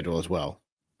on their schedule as well.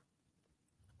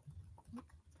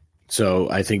 So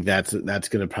I think that's going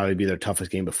to probably be their toughest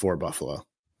game before Buffalo.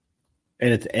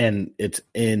 And it's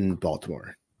in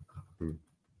Baltimore.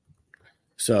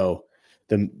 So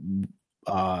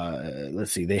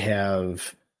let's see. They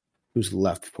have who's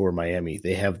left for Miami.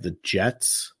 They have the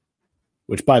Jets,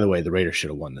 which, by the way, the Raiders should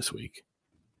have won this week.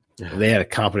 If they had a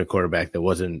competent quarterback that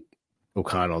wasn't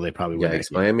O'Connell, they probably would.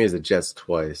 Miami has the Jets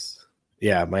twice.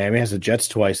 Yeah, Miami has the Jets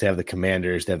twice. They have the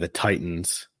Commanders. They have the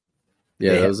Titans.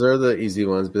 Yeah, those are the easy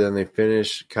ones. But then they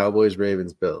finish Cowboys,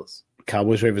 Ravens, Bills.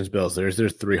 Cowboys, Ravens, Bills.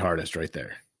 There's 3 hardest right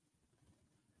there.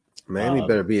 Miami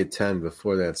better be at 10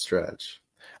 before that stretch.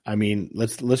 I mean,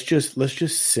 let's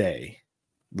just say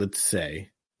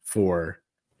for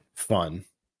fun,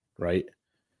 right,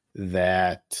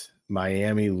 that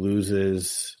Miami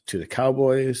loses to the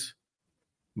Cowboys,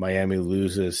 Miami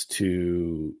loses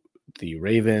to the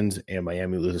Ravens, and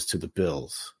Miami loses to the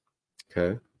Bills.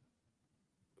 Okay.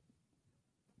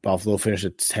 Buffalo finished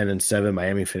at 10-7.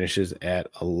 Miami finishes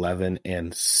at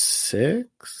 11-6.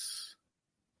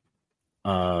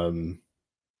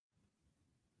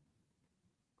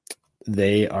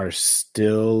 They are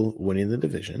still winning the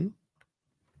division.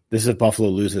 This is if Buffalo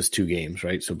loses 2 games,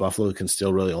 right? So Buffalo can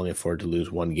still really only afford to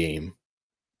lose 1 game.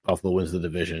 Buffalo wins the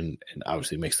division and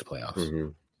obviously makes the playoffs. Mm-hmm.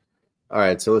 All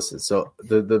right, so listen. So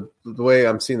the way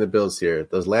I'm seeing the Bills here,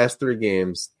 those last 3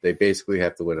 games, they basically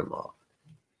have to win them all.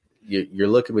 You're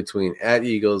looking between at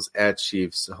Eagles, at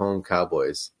Chiefs, home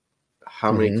Cowboys.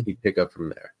 How many can you pick up from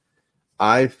there?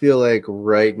 I feel like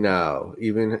right now,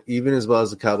 even as well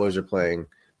as the Cowboys are playing,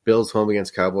 Bills home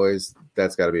against Cowboys,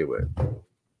 that's got to be a win.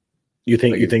 You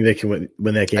think they can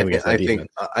win that game against that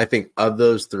defense? I think of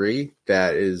those 3,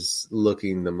 that is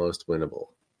looking the most winnable.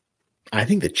 I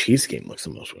think the Chiefs game looks the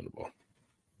most winnable.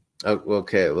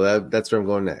 Okay, well that's where I'm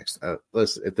going next.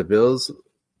 Listen, if the Bills,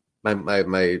 my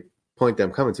point that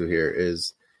I'm coming to here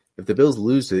is, if the Bills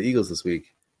lose to the Eagles this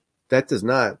week, that does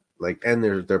not end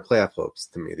their playoff hopes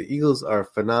to me. The Eagles are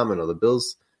phenomenal. The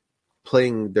Bills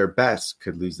playing their best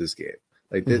could lose this game.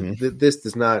 This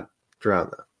does not drown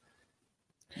them.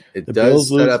 It does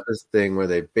set up this thing where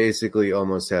they basically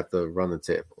almost have to run the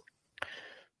table.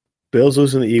 Bills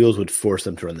losing the Eagles would force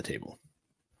them to run the table.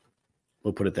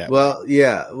 We'll put it that way. Well,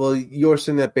 yeah. Well, you're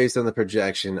saying that based on the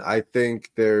projection. I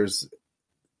think there's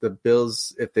the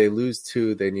Bills, if they lose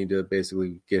 2, they need to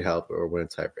basically get help or win a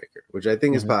tiebreaker, which I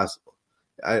think is possible.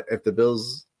 If the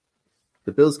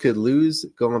Bills could lose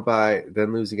going by,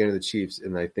 then lose again to the Chiefs,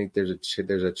 and I think there's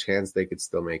a chance they could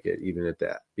still make it even at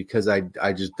that, because I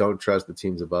just don't trust the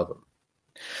teams above them.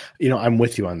 I'm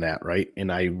with you on that, right?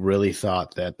 And I really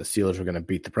thought that the Steelers were going to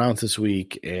beat the Browns this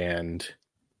week, and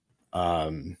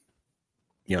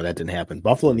that didn't happen.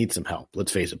 Buffalo needs some help.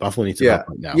 Let's face it, Buffalo needs some help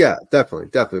right now. Yeah, definitely.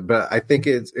 But I think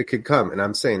it could come, and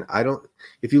I'm saying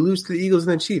if you lose to the Eagles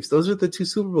and the Chiefs, those are the 2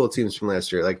 Super Bowl teams from last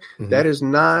year. That is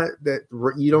not that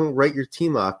you don't write your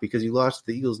team off because you lost to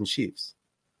the Eagles and Chiefs.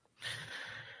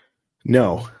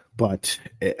 No, but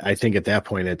I think at that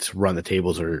point it's run the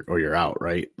tables or you're out,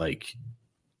 right? It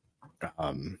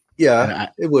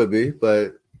would be,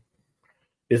 but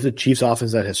it's the Chiefs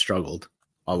offense that has struggled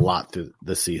a lot through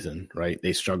the season, right?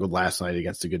 They struggled last night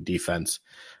against a good defense.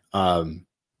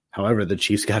 However, the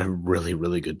Chiefs got a really,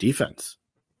 really good defense,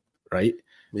 right?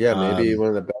 Yeah, maybe one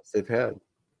of the best they've had.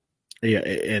 Yeah,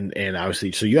 and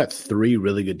obviously, so you got 3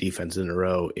 really good defenses in a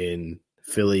row in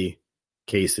Philly,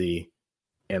 KC,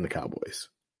 and the Cowboys.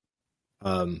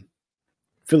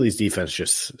 Philly's defense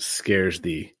just scares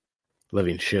the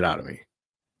living shit out of me.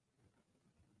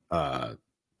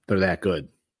 They're that good.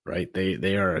 Right,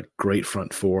 they are a great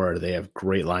front 4. They have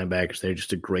great linebackers. They're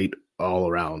just a great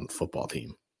all-around football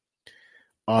team.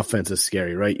 Offense is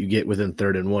scary, right? You get within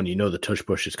 3rd and 1, the tush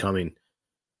push is coming.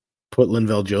 Put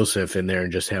Linval Joseph in there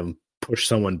and just have him push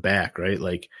someone back, right?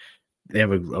 They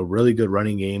have a really good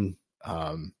running game.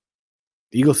 The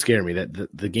Eagles scare me. That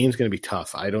the game's going to be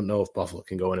tough. I don't know if Buffalo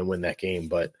can go in and win that game,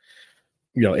 but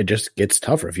it just gets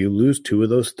tougher. If you lose 2 of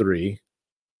those 3,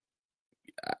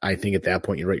 I think at that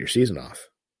point you write your season off.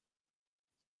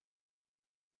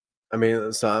 I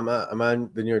mean, so I'm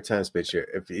on the New York Times page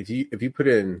here. If you put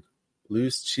in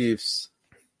lose Chiefs,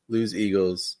 lose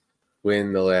Eagles,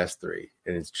 win the last 3,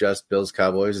 and it's just Bills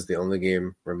Cowboys is the only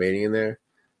game remaining in there,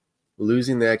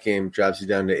 losing that game drops you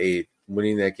down to 8.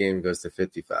 Winning that game goes to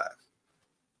 55.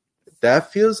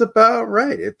 That feels about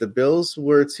right. If the Bills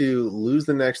were to lose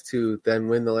the next 2, then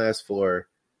win the last 4,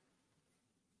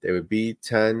 they would be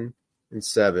 10-7.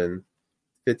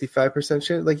 55%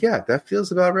 chance. That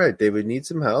feels about right. They would need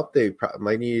some help. They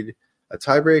might need a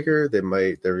tiebreaker. They're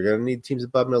going to need teams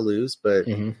above them to lose, but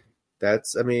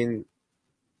that's, a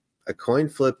coin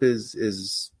flip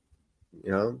is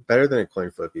better than a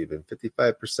coin flip even.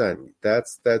 55%.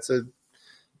 That's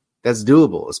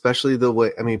doable, especially the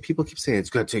way, people keep saying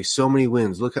it's going to take so many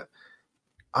wins.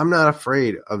 I'm not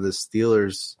afraid of the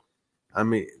Steelers.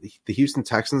 The Houston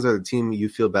Texans are the team you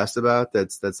feel best about.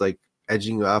 That's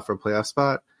edging you out for a playoff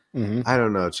spot. I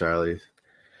don't know, Charlie.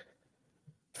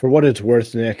 For what it's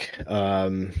worth, Nick,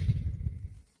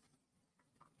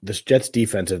 this Jets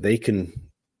defense, if they can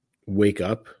wake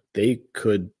up, they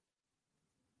could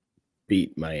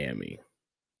beat Miami.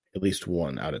 At least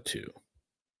 1 out of 2.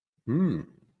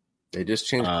 They just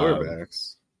changed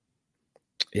quarterbacks.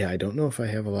 Yeah, I don't know if I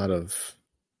have a lot of.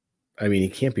 He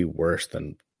can't be worse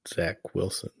than Zach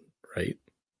Wilson, right?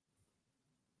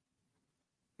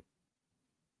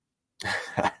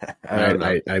 I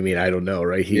don't know,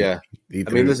 right?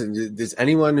 Listen, does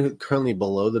anyone who currently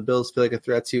below the Bills feel like a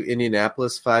threat to you?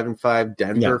 Indianapolis 5-5,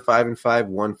 Denver 5-5,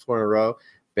 1-4 in a row.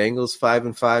 Bengals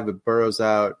 5-5, but Burrow's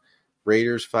out.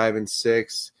 Raiders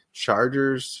 5-6,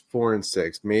 Chargers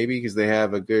 4-6, maybe because they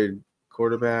have a good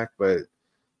quarterback, but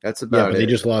that's about it. They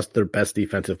just lost their best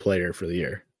defensive player for the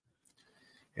year,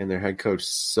 and their head coach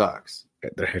sucks.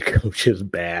 Their head coach is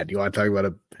bad. You want to talk about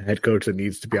a head coach that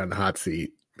needs to be on the hot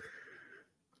seat?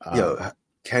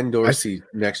 Ken Dorsey,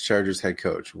 next Chargers head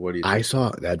coach. What do you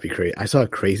think? That'd be crazy. I saw a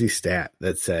crazy stat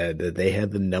that said that they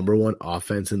had the number one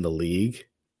offense in the league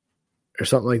or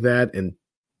something like that in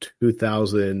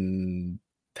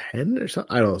 2010 or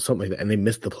something. I don't know, something like that. And they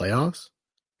missed the playoffs.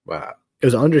 Wow. It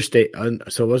was understate.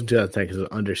 So it wasn't 2010 because it was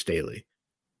under Staley.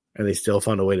 And they still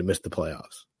found a way to miss the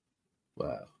playoffs.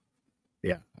 Wow.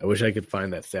 Yeah. I wish I could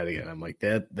find that stat again. I'm like,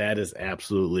 that is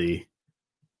absolutely,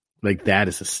 like, that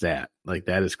is a stat. Like,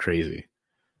 that is crazy.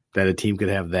 That a team could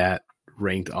have that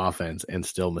ranked offense and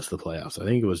still miss the playoffs. I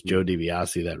think it was Joe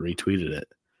DiBiase that retweeted it.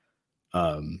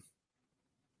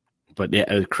 But yeah,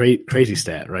 a crazy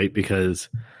stat, right? Because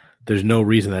there's no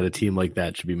reason that a team like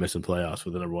that should be missing playoffs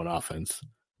with the number one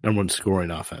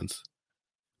scoring offense.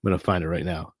 I'm going to find it right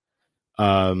now.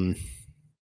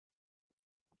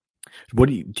 What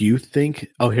do you think?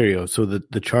 Oh, here you go. So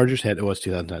the Chargers it was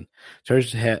 2010.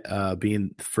 Chargers had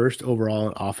being first overall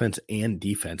in offense and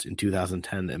defense in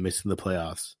 2010 and missing the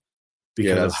playoffs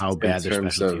because of how bad their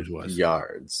special teams was.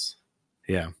 Yards.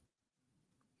 Yeah.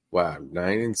 Wow,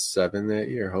 9-7 that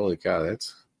year. Holy cow,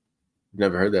 that's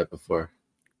never heard that before.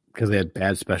 Because they had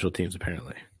bad special teams,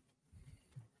 apparently.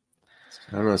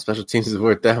 I don't know. Special teams is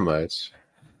worth that much.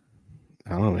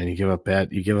 I don't know, man. You give up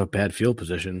bad field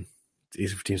position. It's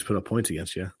easy for teams to put up points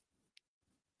against you.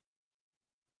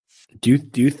 Do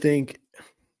you think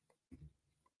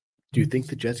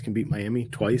the Jets can beat Miami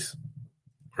twice,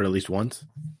 or at least once?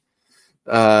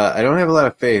 I don't have a lot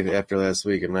of faith after last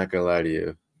week. I'm not gonna lie to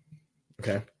you.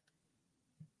 Okay.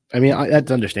 I mean,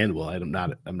 that's understandable. I'm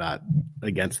not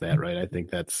against that, right? I think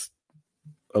that's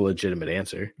a legitimate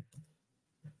answer.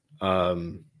 I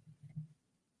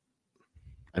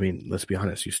mean, let's be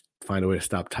honest. You find a way to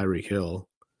stop Tyreek Hill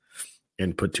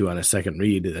and put two on a second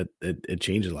read. It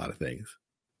changes a lot of things.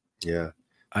 Yeah,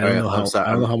 I don't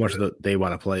know how much they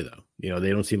want to play though. You know,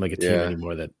 they don't seem like a team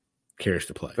anymore that cares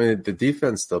to play. I mean, the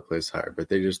defense still plays hard, but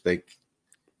they just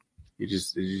you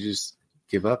just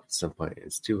give up at some point.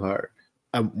 It's too hard.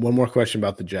 One more question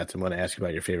about the Jets. I'm going to ask you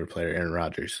about your favorite player, Aaron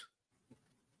Rodgers.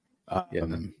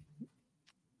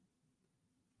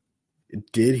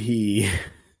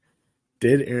 Did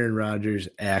Aaron Rodgers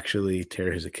actually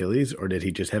tear his Achilles, or did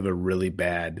he just have a really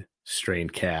bad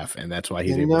strained calf, and that's why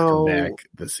he's able to come back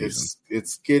this season?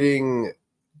 It's getting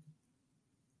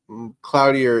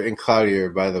cloudier and cloudier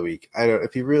by the week.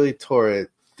 If he really tore it,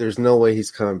 there's no way he's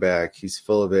coming back. He's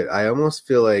full of it. I almost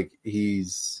feel like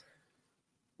he's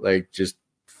like just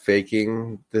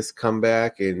faking this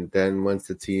comeback, and then once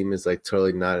the team is like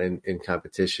totally not in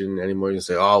competition anymore, you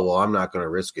say, "Oh well, I'm not going to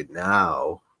risk it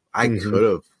now. I could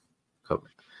have come."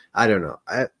 I don't know.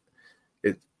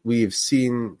 We've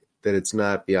seen that it's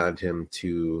not beyond him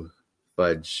to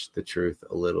fudge the truth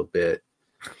a little bit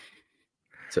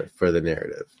for the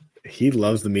narrative. He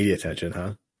loves the media attention,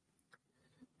 huh?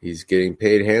 He's getting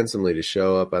paid handsomely to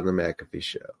show up on the McAfee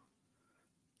show.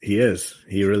 He is.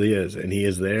 He really is. And he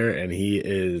is there, and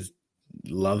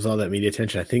loves all that media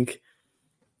attention. I think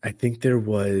there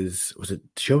was it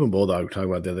Chauvin Bulldog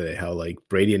talking about the other day how like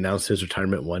Brady announced his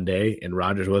retirement one day and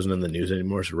Rodgers wasn't in the news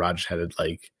anymore. So Rodgers had to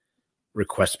like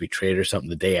request to be traded or something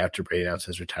the day after Brady announced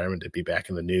his retirement to be back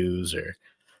in the news or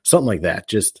something like that.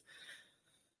 Just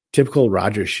typical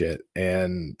Rodgers shit.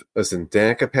 And listen,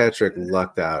 Danica Patrick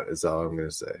lucked out is all I'm going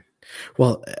to say.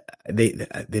 Well, they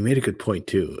made a good point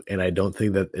too, and I don't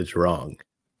think that it's wrong.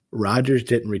 Rodgers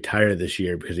didn't retire this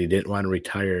year because he didn't want to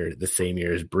retire the same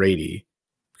year as Brady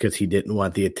because he didn't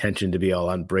want the attention to be all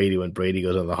on Brady when Brady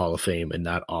goes on the Hall of Fame and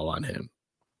not all on him.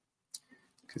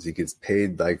 Because he gets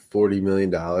paid like $40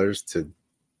 million to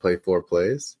play 4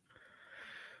 plays?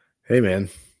 Hey, man.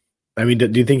 I mean, do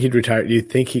you think he'd retire? Do you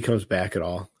think he comes back at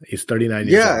all? He's 39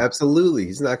 years old. Yeah, absolutely.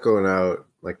 He's not going out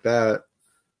like that.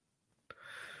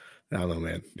 I don't know,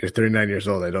 man. You're 39 years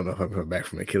old. I don't know if I'm coming back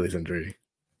from Achilles injury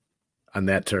on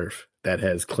that turf that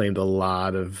has claimed a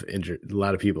lot of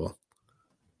people.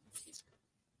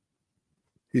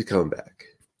 He's coming back.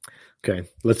 Okay,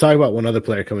 let's talk about one other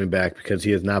player coming back because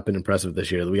he has not been impressive this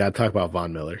year. We got to talk about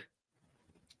Von Miller.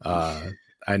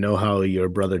 I know how your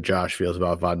brother Josh feels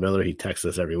about Von Miller. He texts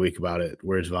us every week about it.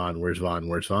 Where's Von? Where's Von?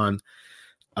 Where's Von?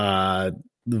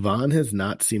 Von has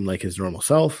not seemed like his normal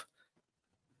self.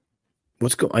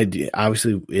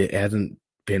 Obviously, it hasn't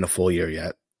been a full year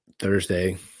yet.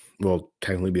 Thursday will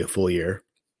technically be a full year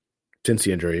since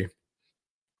the injury.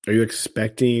 Are you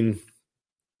expecting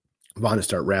Vaughn to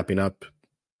start wrapping up,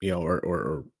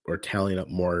 or tallying up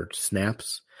more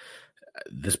snaps.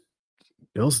 This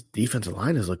Bills defensive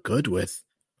line has looked good with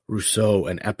Rousseau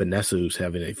and Epenesa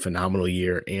having a phenomenal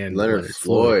year, and Leonard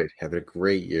Floyd having a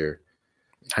great year.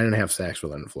 9.5 sacks for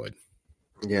Leonard Floyd.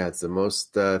 Yeah, it's the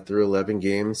most through 11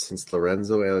 games since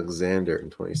Lorenzo Alexander in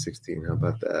 2016. How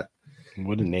about that?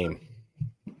 What a name.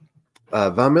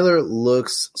 Von Miller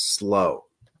looks slow.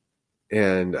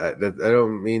 And I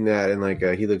don't mean that in like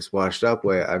a he looks washed up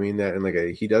way. I mean that in like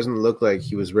a he doesn't look like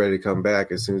he was ready to come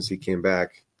back as soon as he came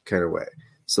back kind of way.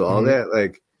 So all that,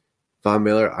 like, Von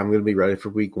Miller, I'm going to be ready for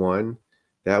week 1.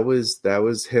 That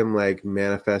was him like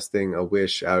manifesting a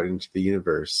wish out into the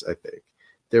universe. I think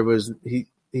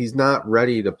he's not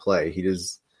ready to play. He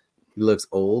looks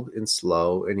old and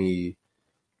slow, and he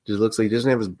just looks like he doesn't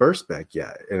have his burst back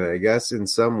yet. And I guess in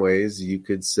some ways you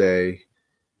could say,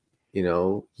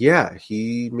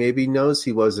 he maybe knows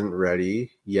he wasn't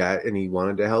ready yet, and he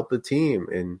wanted to help the team.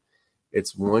 And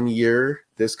it's 1 year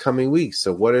this coming week.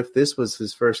 So what if this was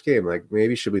his first game? Like,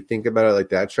 maybe should we think about it like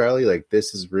that, Charlie? Like,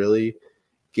 this is really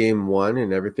game 1,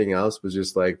 and everything else was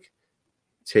just like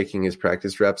taking his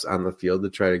practice reps on the field to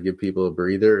try to give people a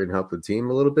breather and help the team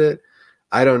a little bit.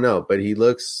 I don't know, but he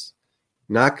looks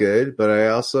not good. But I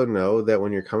also know that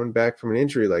when you're coming back from an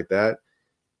injury like that,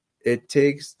 it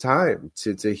takes time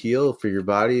to heal for your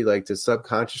body, like to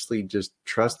subconsciously just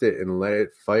trust it and let it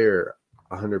fire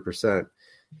 100%.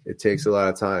 It takes a lot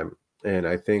of time. And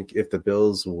I think if the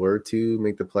Bills were to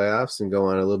make the playoffs and go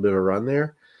on a little bit of a run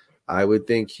there, I would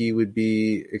think he would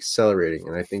be accelerating.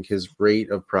 And I think his rate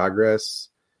of progress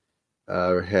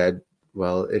had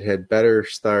better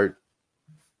start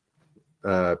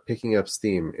picking up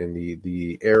steam, and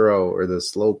the arrow or the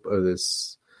slope of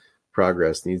this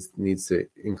progress needs to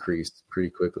increase pretty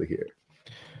quickly here.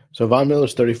 So Von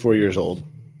Miller's 34 years old.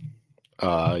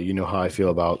 You know how I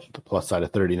feel about the plus side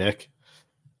of 30, Nick.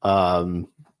 That's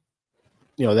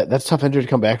tough injury to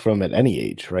come back from at any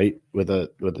age, right? With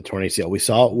the torn ACL. We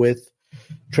saw it with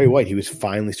Trey White. He was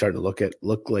finally starting to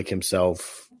look like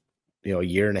himself, a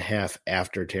year and a half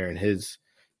after tearing his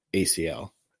ACL,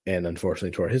 and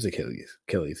unfortunately tore his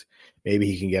Achilles.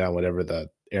 Maybe he can get on whatever the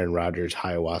Aaron Rodgers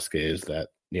ayahuasca is that,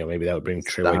 maybe that would bring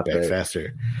Trey White back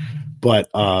faster.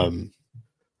 But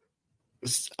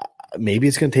maybe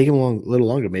it's going to take him a little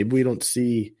longer. Maybe we don't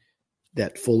see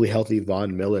that fully healthy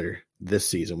Von Miller this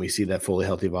season. We see that fully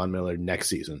healthy Von Miller next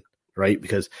season, right?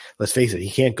 Because let's face it,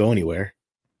 he can't go anywhere.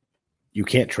 You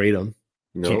can't trade him.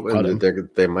 No, and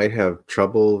they might have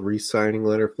trouble re-signing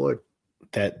Leonard Floyd.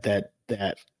 That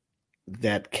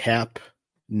cap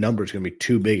number is going to be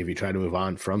too big if you try to move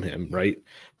on from him, right?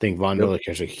 I think Von Miller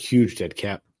carries a huge dead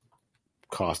cap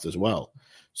cost as well.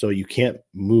 So you can't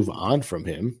move on from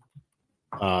him.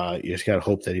 You just got to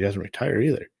hope that he doesn't retire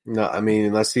either. No, I mean,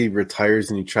 unless he retires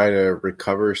and you try to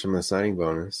recover some of the signing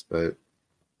bonus, but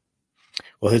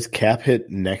well, his cap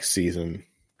hit next season.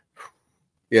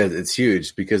 Yeah, it's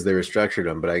huge because they restructured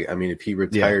him. But I mean, if he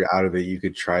retired out of it, you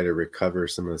could try to recover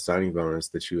some of the signing bonus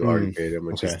that you already paid him,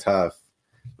 which is tough.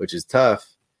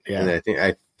 Yeah, and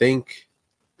I think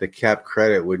the cap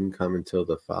credit wouldn't come until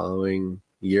the following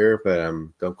year, but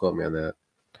don't quote me on that.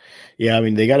 Yeah, I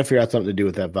mean, they got to figure out something to do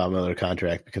with that Von Miller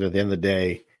contract, because at the end of the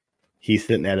day, he's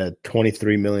sitting at a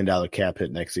 $23 million cap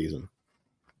hit next season.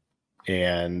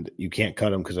 And you can't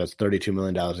cut him because that's $32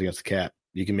 million against the cap.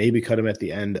 You can maybe cut him at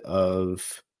the end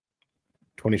of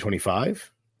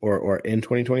 2025 or in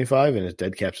 2025, and his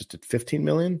dead cap's just at $15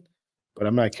 million. But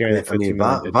I'm not carrying that $15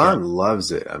 million. Von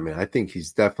loves it. I mean, I think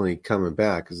he's definitely coming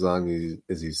back as long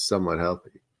as he's somewhat healthy.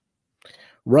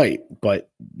 Right, but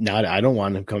I don't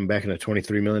want him coming back in a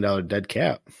 $23 million dead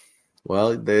cap.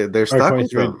 Well, they're stuck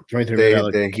with him.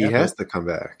 He has to come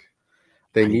back.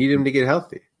 They need him to get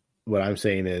healthy. What I'm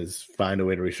saying is find a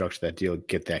way to restructure that deal,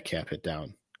 get that cap hit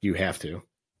down. You have to.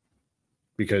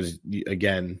 Because,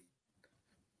 again,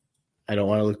 I don't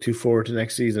want to look too forward to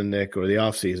next season, Nick, or the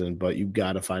offseason, but you've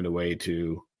got to find a way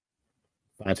to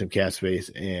find some cap space,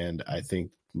 and I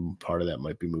think part of that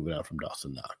might be moving out from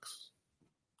Dawson Knox.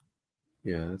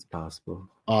 Yeah, that's possible.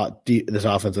 This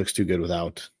offense looks too good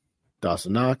without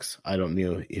Dawson Knox. I don't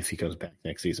know if he comes back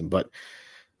next season, but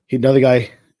he's another guy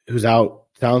who's out.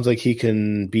 Sounds like he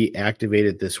can be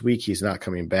activated this week. He's not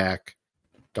coming back.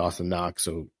 Dawson Knox,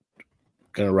 so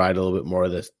going to ride a little bit more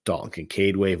of this Dalton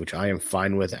Kincaid wave, which I am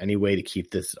fine with anyway, to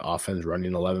keep this offense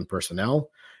running 11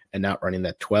 personnel and not running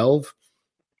that 12.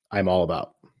 I'm all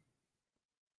about.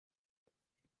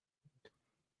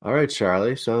 All right,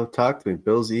 Charlie. So talk to me.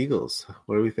 Bills, Eagles.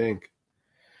 What do we think?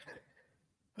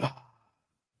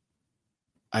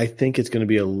 I think it's going to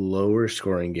be a lower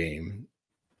scoring game.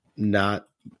 Not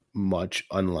much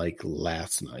unlike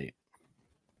last night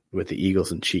with the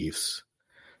Eagles and Chiefs.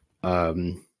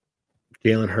 Jalen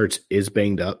Hurts is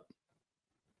banged up.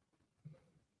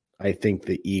 I think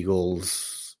the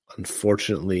Eagles,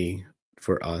 unfortunately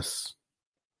for us,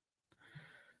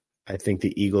 I think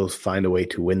the Eagles find a way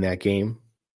to win that game.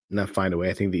 Not find a way.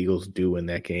 I think the Eagles do win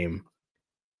that game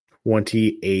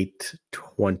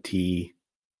 28-24.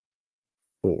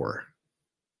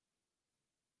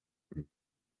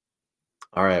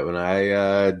 All right. When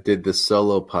I did the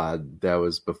solo pod, that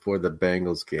was before the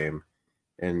Bengals game.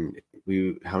 And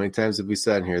how many times have we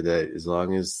said here that as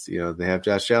long as, they have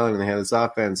Josh Allen and they have this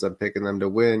offense, I'm picking them to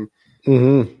win.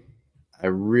 Mm-hmm. I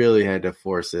really had to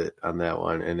force it on that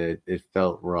one, and it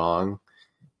felt wrong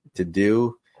to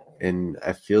do. And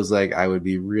it feels like I would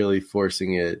be really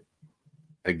forcing it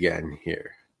again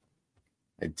here.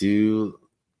 I do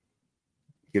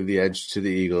give the edge to the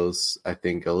Eagles. I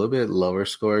think a little bit lower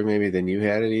scoring maybe than you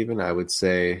had it even. I would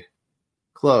say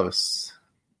close.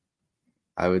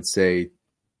 I would say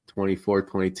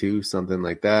 24-22, something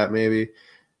like that maybe.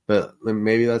 But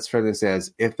maybe let's frame this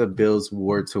as if the Bills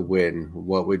were to win,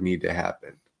 what would need to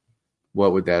happen?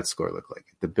 What would that score look like?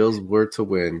 If the Bills were to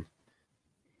win,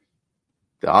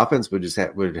 the offense would just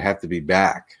would have to be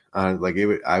back. I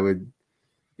would,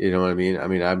 you know what I mean? I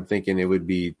mean, I'm thinking it would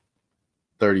be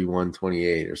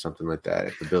 31-28 or something like that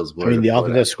if the Bills were. I mean, the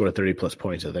offense has scored 30-plus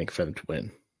points, I think, for them to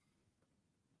win.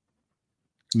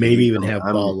 Maybe even have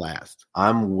ball last.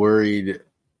 I'm worried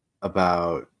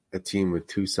about a team with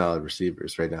two solid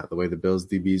receivers right now. The way the Bills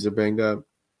DBs are banged up.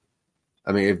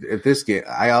 I mean, if this game,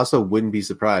 I also wouldn't be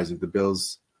surprised if the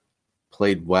Bills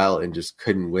played well and just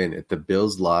couldn't win. If the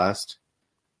Bills lost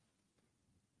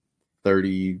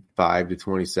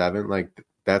 35-27, like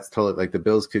that's totally like the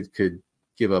Bills could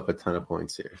give up a ton of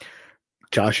points here.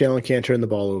 Josh Allen can't turn the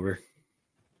ball over.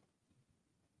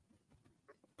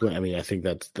 I mean, I think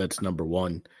that's number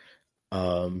one.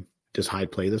 Does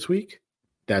Hyde play this week?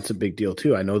 That's a big deal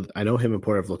too. I know him and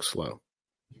Porter have looked slow.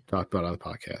 Talked about it on the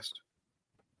podcast.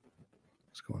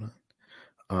 What's going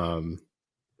on?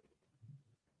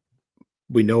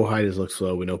 We know Hyde has looked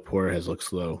slow. We know Porter has looked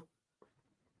slow.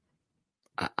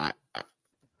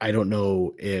 I don't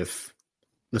know if,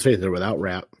 let's say they're without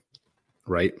Rapp,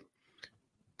 right?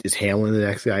 Is Hamlin the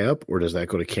next guy up, or does that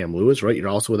go to Cam Lewis? Right, you're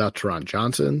also without Teron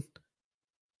Johnson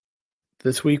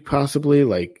this week, possibly.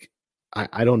 Like,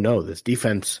 I don't know. This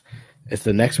defense, it's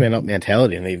the next man up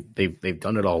mentality, and they've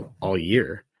done it all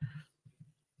year.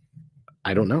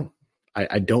 I don't know.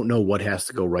 I don't know what has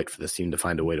to go right for this team to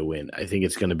find a way to win. I think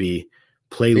it's going to be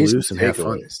play loose and have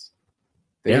fun.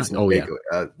 Yeah.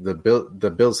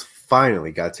 The Bills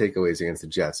finally got takeaways against the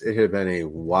Jets. It had been a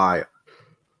while.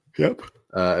 Yep.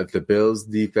 If the Bills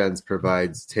defense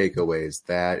provides takeaways,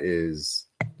 that is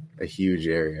a huge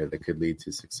area that could lead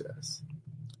to success.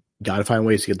 Got to find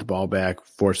ways to get the ball back,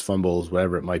 force fumbles,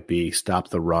 whatever it might be. Stop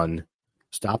the run,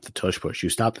 stop the tush push. You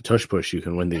stop the tush push, you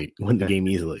can win the game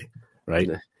easily, right?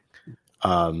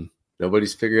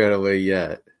 Nobody's figured out a way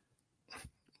yet.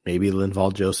 Maybe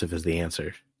Linval Joseph is the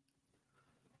answer.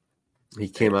 He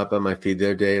came up on my feed the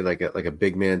other day like a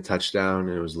big man touchdown,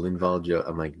 and it was Linval Joseph.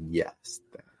 I'm like, yes,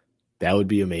 that would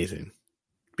be amazing.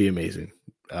 Be amazing.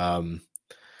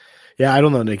 Yeah, I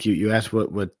don't know, Nick. You asked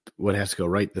what has to go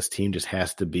right. This team just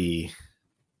has to be.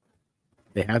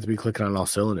 They have to be clicking on all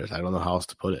cylinders. I don't know how else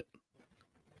to put it.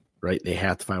 Right? They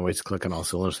have to find ways to click on all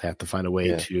cylinders. They have to find a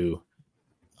way to.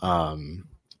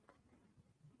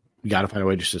 You got to find a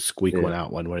way just to squeak one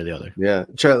out, one way or the other. Yeah,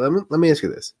 Charlie. Let me ask you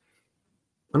this: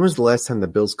 when was the last time the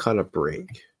Bills caught a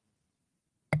break?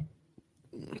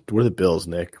 We're the Bills,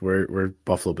 Nick. We're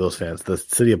Buffalo Bills fans. The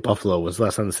city of Buffalo was the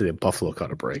last time the city of Buffalo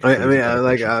caught a break. I'm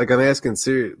asking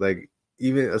serious, like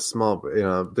even a small,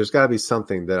 there's got to be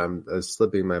something that I'm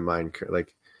slipping my mind.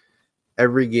 Like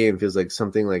every game feels like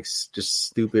something like just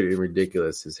stupid and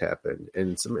ridiculous has happened,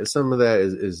 and some of that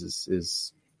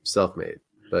is self-made.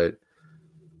 But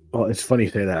well, it's funny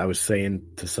you say that. I was saying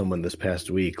to someone this past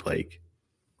week, like,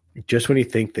 just when you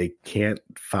think they can't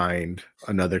find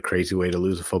another crazy way to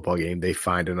lose a football game, they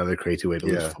find another crazy way to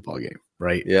lose a football game,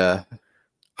 right? Yeah.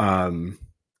 I mean,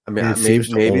 it seems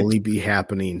to only be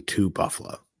happening to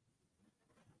Buffalo.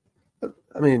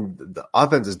 I mean, the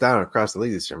offense is down across the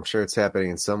league this year. I'm sure it's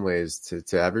happening in some ways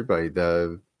to everybody.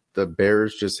 The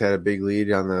Bears just had a big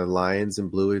lead on the Lions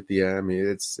and blew it at the end. I mean,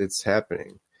 it's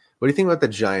happening. What do you think about the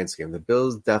Giants game? The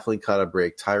Bills definitely caught a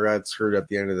break. Tyrod screwed up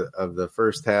the end of the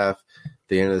first half.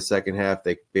 The end of the second half,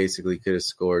 they basically could have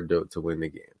scored to win the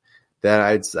game.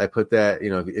 That I put that,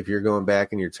 if you're going back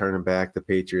and you're turning back, the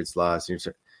Patriots lost.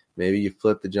 Maybe you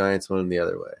flip the Giants one the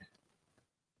other way.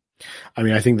 I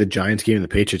mean, I think the Giants game and the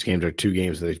Patriots games are two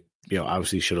games that they,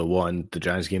 obviously should have won. The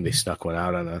Giants game, they snuck one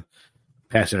out on a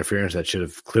pass interference that should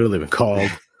have clearly been called.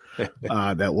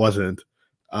 That wasn't.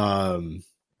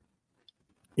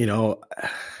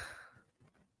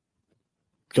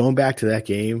 Going back to that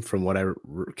game from what I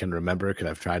can remember, because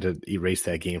I've tried to erase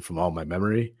that game from all my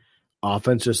memory,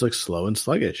 offense just looks slow and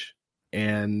sluggish.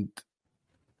 And,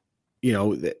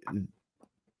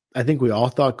 I think we all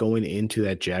thought going into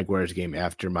that Jaguars game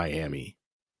after Miami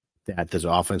that this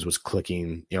offense was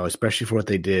clicking, especially for what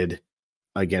they did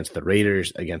against the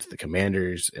Raiders, against the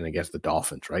Commanders, and against the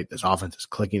Dolphins, right? This offense is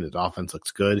clicking. This offense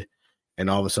looks good. And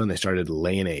all of a sudden they started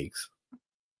laying eggs.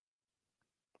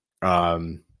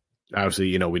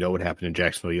 Obviously, we know what happened in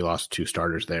Jacksonville. You lost 2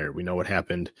 starters there. We know what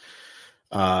happened,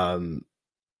 against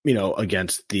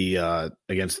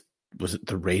was it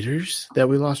the Raiders that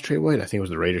we lost Trey White? I think it was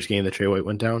the Raiders game that Trey White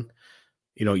went down.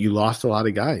 You lost a lot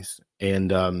of guys.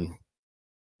 And I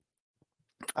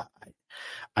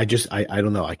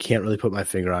don't know. I can't really put my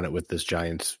finger on it with this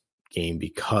Giants game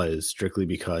strictly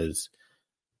because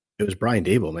it was Brian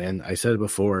Daboll, man. I said it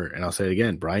before, and I'll say it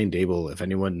again. Brian Daboll, if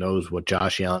anyone knows what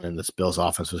Josh Allen and the Bills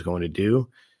offense was going to do,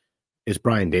 it's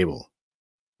Brian Daboll,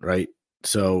 right?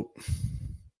 So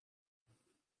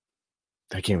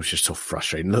that game was just so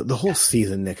frustrating. The whole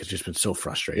season, Nick, has just been so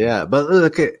frustrating. Yeah, but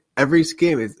look at every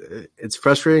game. It's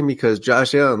frustrating because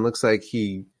Josh Allen looks like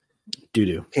he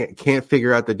can't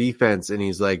figure out the defense, and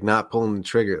he's like not pulling the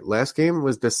trigger. Last game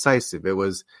was decisive. It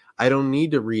was, I don't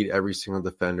need to read every single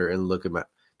defender and look at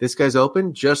this guy's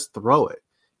open, just throw it.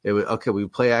 It was okay. We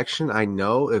play action. I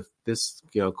know if this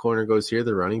corner goes here,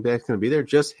 the running back's going to be there.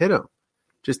 Just hit him.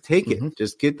 Just take it.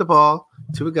 Just get the ball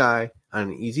to a guy on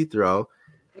an easy throw,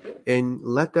 and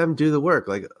let them do the work.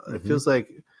 Like it feels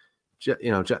like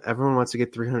everyone wants to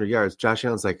get 300 yards. Josh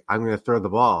Allen's like, I'm going to throw the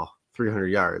ball 300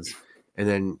 yards, and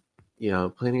then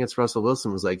playing against Russell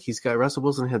Wilson was like Russell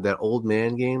Wilson had that old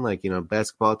man game, like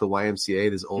basketball at the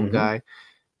YMCA. This old guy,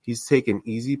 he's taking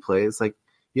easy plays. Like,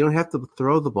 you don't have to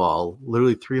throw the ball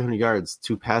literally 300 yards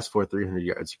to pass for 300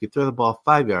 yards. You could throw the ball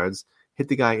 5 yards, hit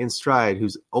the guy in stride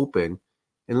who's open,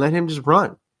 and let him just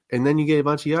run. And then you get a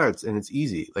bunch of yards, and it's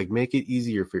easy. Like, make it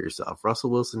easier for yourself. Russell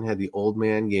Wilson had the old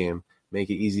man game. Make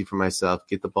it easy for myself.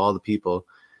 Get the ball to people.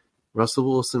 Josh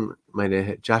Allen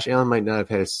might not have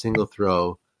had a single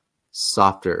throw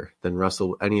softer than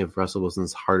any of Russell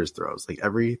Wilson's hardest throws. Like,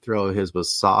 every throw of his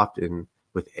was soft and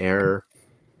with air,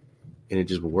 and it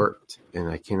just worked. And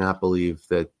I cannot believe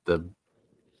that the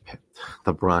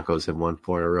Broncos have won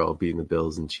 4 in a row, beating the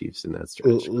Bills and Chiefs in that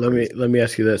stretch. Let me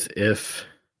ask you this: if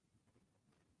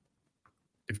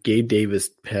Gabe Davis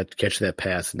had to catch that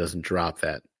pass and doesn't drop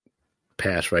that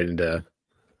pass right into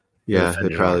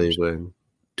they probably win.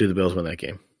 Do the Bills win that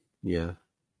game? Yeah.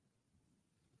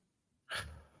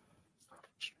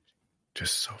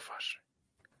 Just so frustrating.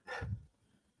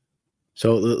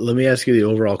 So let me ask you the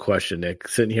overall question, Nick.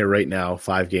 Sitting here right now,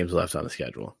 5 games left on the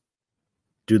schedule.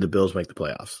 Do the Bills make the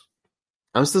playoffs?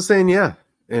 I'm still saying yeah.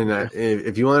 And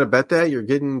if you want to bet that, you're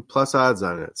getting plus odds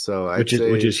on it. So which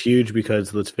is huge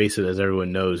because, let's face it, as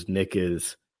everyone knows, Nick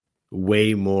is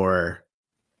way more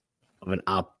of an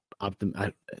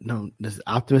optimistic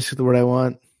is the word I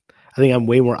want. I think I'm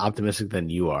way more optimistic than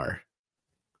you are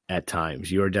at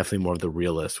times. You are definitely more of the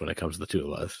realist when it comes to the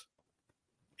two of us.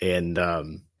 And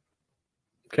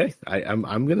okay,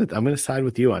 I'm gonna side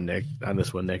with you on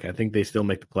this one, Nick. I think they still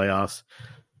make the playoffs.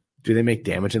 Do they make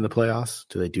damage in the playoffs?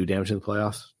 Do they do damage in the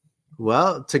playoffs?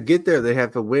 Well, to get there, they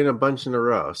have to win a bunch in a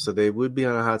row. So they would be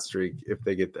on a hot streak if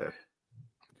they get there.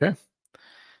 Okay.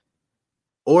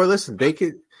 Or listen, they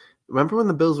could remember when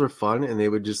the Bills were fun and they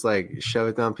would just like shove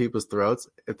it down people's throats.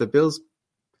 If the Bills,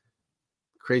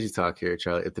 crazy talk here,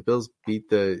 Charlie. If the Bills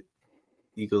beat the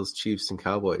Eagles, Chiefs, and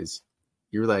Cowboys,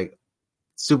 you're like,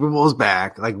 Super Bowl's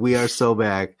back. Like, we are so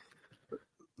back.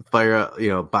 Fire,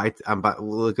 we'll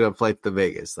look at a flight to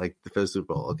Vegas, like the first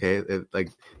Super Bowl. Okay,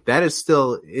 like that is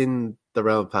still in the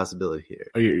realm of possibility here.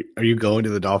 Are you going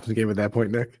to the Dolphins game at that point,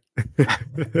 Nick?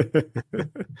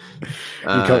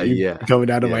 Coming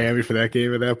down to Miami for that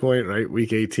game at that point, right?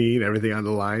 Week 18, everything on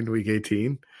the line. Week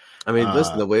 18. I mean,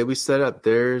 listen, the way we set up,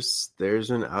 there's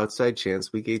an outside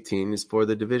chance Week 18 is for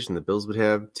the division. The Bills would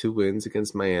have 2 wins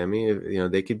against Miami.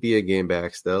 They could be a game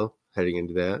back still heading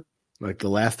into that. Like the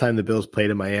last time the Bills played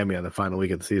in Miami on the final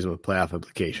week of the season with playoff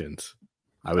implications,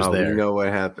 I was there. You know what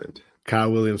happened.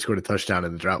 Kyle Williams scored a touchdown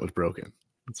and the drought was broken.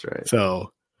 That's right.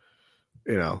 So,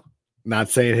 not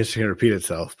saying history can repeat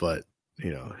itself, but,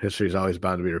 history is always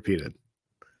bound to be repeated.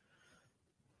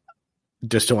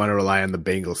 Just don't want to rely on the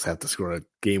Bengals to have to score a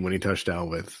game-winning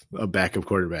touchdown with a backup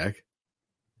quarterback.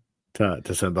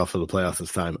 to send Buffalo to the playoffs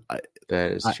this time.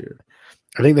 That is true.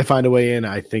 I think they find a way in.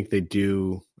 I think they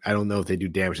do. I don't know if they do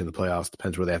damage in the playoffs.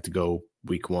 Depends where they have to go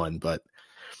week 1. But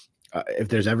if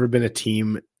there's ever been a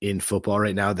team in football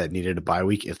right now that needed a bye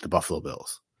week, it's the Buffalo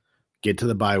Bills. Get to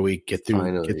the bye week, get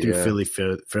through Philly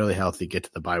fairly healthy, get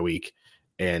to the bye week,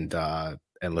 and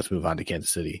let's move on to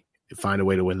Kansas City. Find a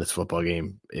way to win this football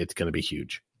game. It's going to be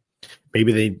huge.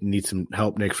 Maybe they need some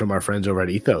help, Nick, from our friends over at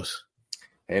Ethos.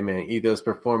 Hey, man, Ethos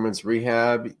Performance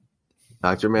Rehab.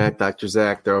 Dr. Matt, Dr.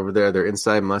 Zach, they're over there. They're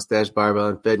inside Mustache Barbell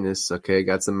and Fitness. Okay,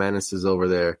 got some menaces over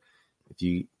there. If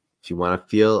you want to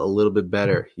feel a little bit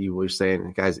better, you were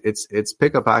saying, guys, it's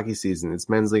pickup hockey season. It's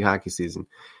men's league hockey season.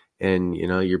 And,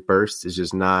 your burst is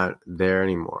just not there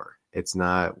anymore. It's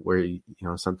not where,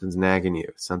 something's nagging you.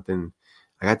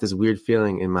 I got this weird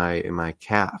feeling in my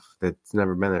calf that's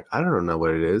never been there. I don't know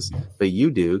what it is, but you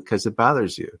do because it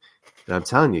bothers you. And I'm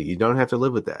telling you, you don't have to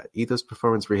live with that. Ethos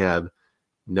Performance Rehab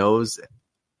knows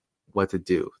what to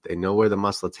do. They know where the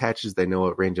muscle attaches. They know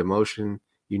what range of motion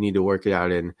you need to work it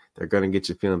out in. They're going to get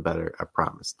you feeling better. I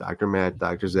promise. Dr. Matt,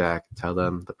 Dr. Zach, tell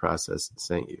them the process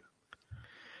sent you.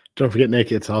 Don't forget,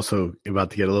 Nick, it's also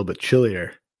about to get a little bit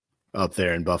chillier up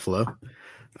there in Buffalo.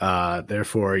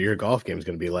 Therefore, your golf game is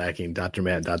going to be lacking. Dr.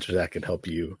 Matt and Dr. Zach can help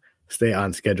you stay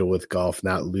on schedule with golf,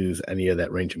 not lose any of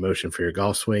that range of motion for your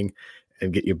golf swing,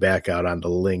 and get you back out on the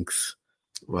links.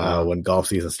 Wow. When golf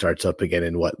season starts up again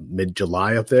in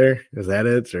mid-July up there? Is that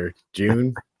it? Or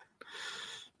June?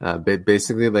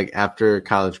 Basically, like after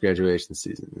college graduation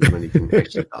season is when you can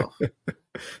actually golf.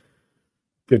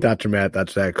 Give Dr. Matt,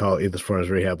 Dr. Zach, call Ethos Performance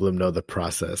Rehab. Let them know the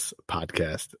Process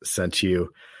podcast sent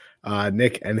you.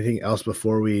 Nick, anything else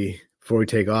before we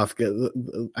take off?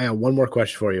 I have one more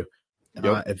question for you.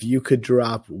 Yep. If you could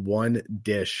drop one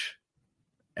dish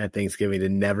at Thanksgiving to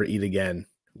never eat again,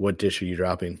 what dish are you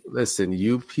dropping? Listen,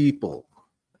 you people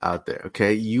out there,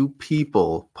 okay? You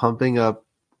people pumping up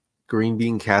green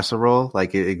bean casserole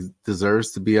like it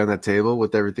deserves to be on that table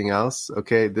with everything else,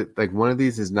 okay? Like one of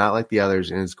these is not like the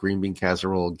others, and it's green bean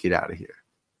casserole. Get out of here.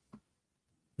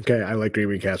 Okay, I like green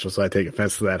bean casserole, so I take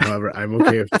offense to that. However, I'm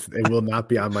okay if it will not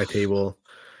be on my table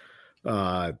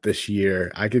this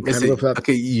year. I could kind of look up.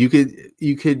 Okay, you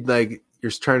could like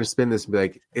you're trying to spin this and be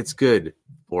like, it's good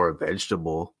for a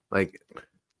vegetable. Like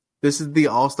this is the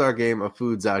all-star game of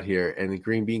foods out here, and the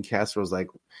green bean casserole is like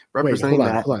representing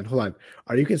that. Hold on.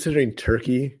 Are you considering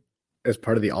turkey as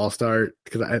part of the all-star?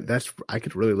 Because I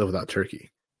could really live without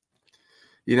turkey.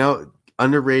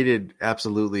 Underrated,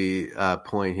 absolutely.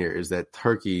 Point here is that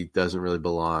turkey doesn't really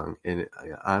belong, and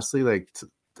honestly, like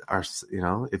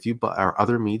if you buy our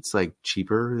other meats like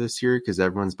cheaper this year because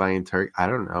everyone's buying turkey. I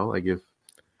don't know. Like if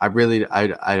I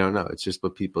don't know. It's just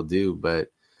what people do,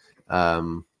 but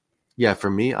yeah,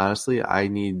 for me, honestly, I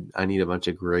need a bunch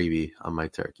of gravy on my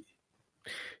turkey.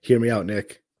 Hear me out,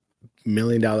 Nick. $1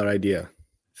 million idea.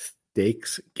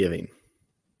 Steaksgiving.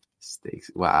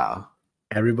 Steaks. Wow.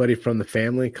 Everybody from the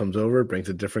family comes over, brings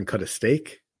a different cut of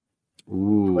steak.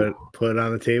 Ooh. Put it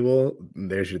on the table. And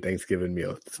there's your Thanksgiving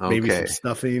meal. Maybe some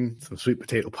stuffing, some sweet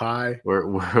potato pie.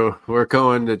 We're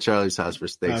going to Charlie's house for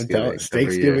Steaksgiving.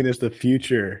 Steaksgiving is the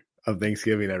future of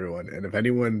Thanksgiving, everyone. And if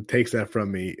anyone takes that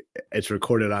from me, it's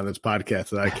recorded on this podcast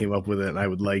that I came up with it, and I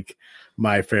would like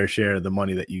my fair share of the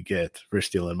money that you get for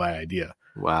stealing my idea.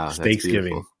 Wow.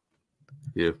 Steaksgiving.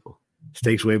 Beautiful.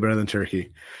 Steak's way better than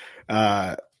turkey.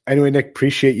 Anyway, Nick,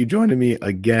 appreciate you joining me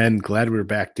again. Glad we're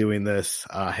back doing this.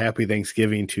 Happy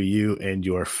Thanksgiving to you and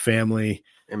your family.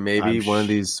 And maybe one of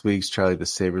these weeks, Charlie, the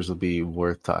Sabres will be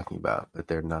worth talking about, but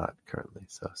they're not currently.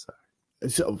 So sorry.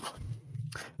 So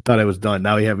thought I was done.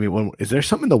 Now you have me one. Is there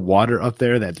something in the water up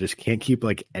there that just can't keep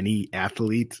like any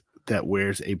athlete that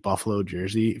wears a Buffalo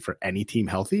jersey for any team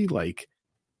healthy? Like,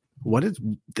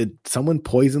 did someone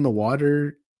poison the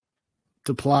water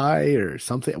supply or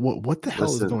something? What the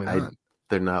hell is going on?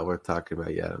 They're not worth talking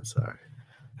about yet. I'm sorry.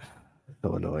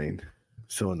 So annoying.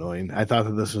 I thought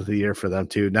that this was the year for them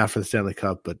too, not for the Stanley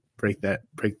Cup, but break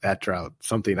that drought.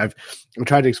 Something I'm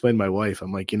trying to explain to my wife.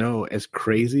 I'm like, as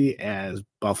crazy as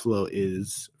Buffalo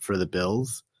is for the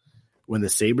Bills, when the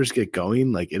Sabres get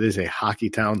going, like it is a hockey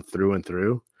town through and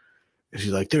through. And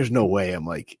she's like, there's no way. I'm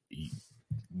like,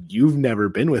 you've never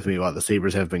been with me while the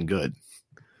Sabres have been good.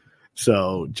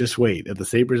 So just wait. If the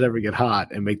Sabres ever get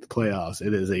hot and make the playoffs,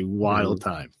 it is a wild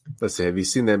time. Let's see. Have you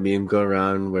seen that meme go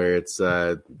around where it's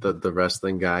the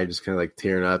wrestling guy just kind of like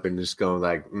tearing up and just going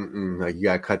like, like you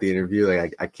got to cut the interview.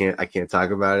 Like I can't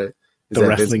talk about it. The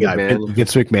wrestling guy,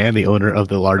 Vince McMahon, the owner of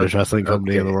the largest wrestling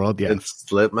company in the world. Yes. It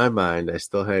slipped my mind. I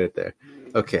still had it there.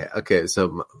 Okay.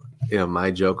 So,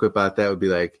 my joke about that would be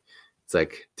like, It's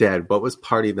like, Dad, what was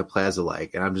Party in the Plaza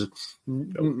like? And I'm just,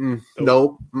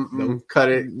 nope,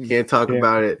 cut it. Can't talk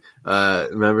about it.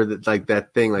 Remember that, like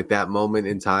that thing, like that moment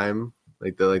in time,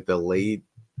 like the late,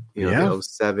 the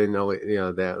 07,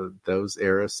 08, those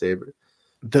era Sabre.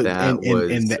 And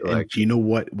do you know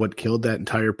what killed that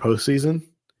entire postseason?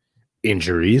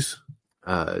 Injuries.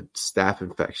 Staph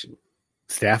infection.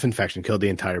 Staph infection killed the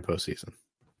entire postseason.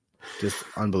 Just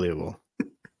unbelievable.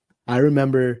 I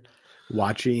remember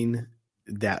watching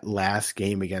that last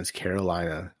game against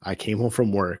Carolina. I came home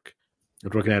from work. I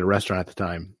was working at a restaurant at the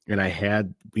time, and I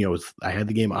had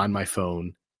the game on my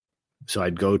phone. So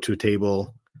I'd go to a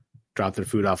table, drop their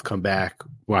food off, come back,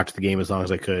 watch the game as long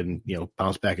as I could, and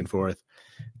bounce back and forth.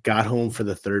 Got home for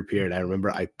the third period. I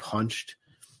remember I punched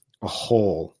a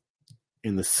hole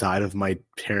in the side of my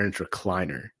parents'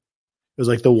 recliner. It was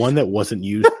like the one that wasn't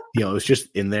used. It was just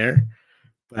in there.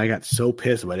 But I got so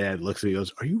pissed. My dad looks at me and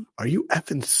goes, Are you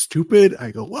effing stupid?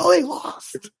 I go, well, they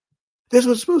lost. This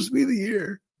was supposed to be the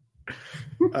year.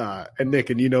 And Nick,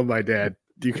 and my dad,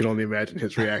 you can only imagine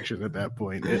his reaction at that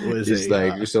point. It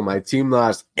was so my team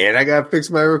lost and I got to fix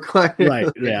my recliner. Right.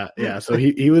 Yeah. So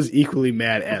he was equally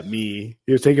mad at me.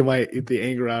 He was taking the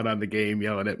anger out on the game,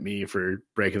 yelling at me for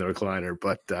breaking the recliner.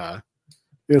 But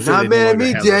not mad at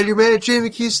me, Dad. You're mad at Jay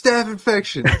McKee's staph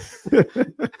infection.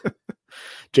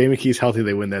 Jay McKee's healthy.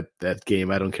 They win that game.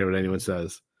 I don't care what anyone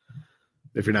says.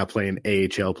 If you're not playing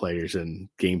AHL players in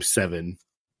Game 7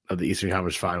 of the Eastern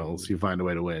Conference Finals, you find a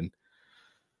way to win.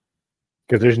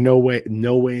 Because there's no way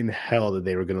in hell that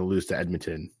they were going to lose to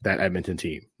Edmonton, that Edmonton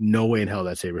team. No way in hell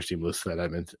that Sabres team loses to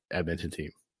that Edmonton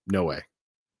team. No way.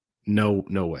 No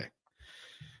way.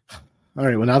 All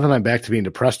right, well, now that I'm back to being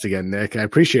depressed again, Nick, I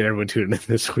appreciate everyone tuning in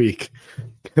this week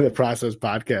to the Process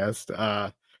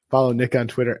Podcast. Follow Nick on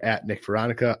Twitter at Nick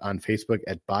Veronica, on Facebook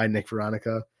at By Nick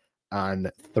Veronica, on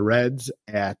Threads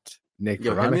at Nick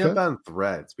Veronica. Hit me up on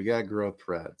Threads. We got to grow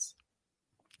Threads.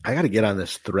 I got to get on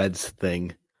this Threads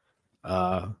thing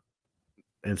and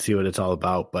see what it's all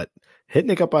about. But hit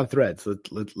Nick up on Threads.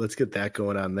 Let's get that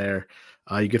going on there.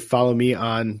 You can follow me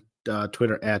on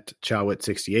Twitter at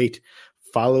Chowit68.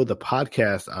 Follow the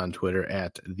podcast on Twitter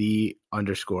at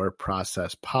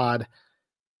 _processpod.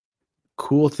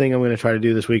 Cool thing I'm going to try to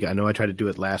do this week. I know I tried to do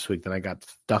it last week, then I got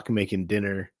stuck making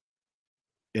dinner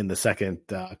in the second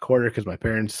quarter because my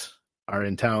parents are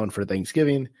in town for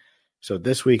Thanksgiving. So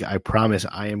this week, I promise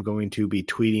I am going to be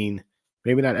tweeting,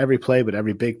 maybe not every play, but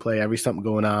every big play, every something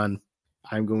going on.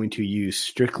 I'm going to use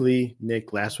strictly,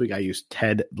 Nick, last week I used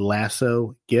Ted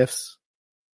Lasso GIFs.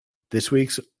 This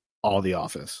week's all The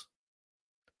Office.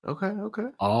 Okay.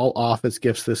 All Office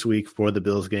GIFs this week for the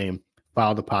Bills game.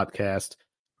 Follow the podcast,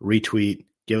 retweet,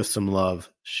 give us some love,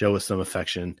 show us some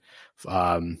affection.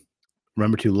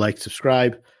 Remember to like,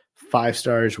 subscribe, 5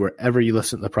 stars wherever you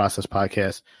listen to the Process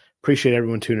Podcast. Appreciate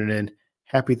everyone tuning in.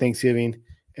 Happy Thanksgiving.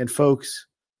 And folks,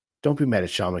 don't be mad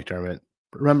at Sean McDermott.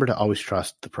 Remember to always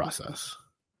trust the process.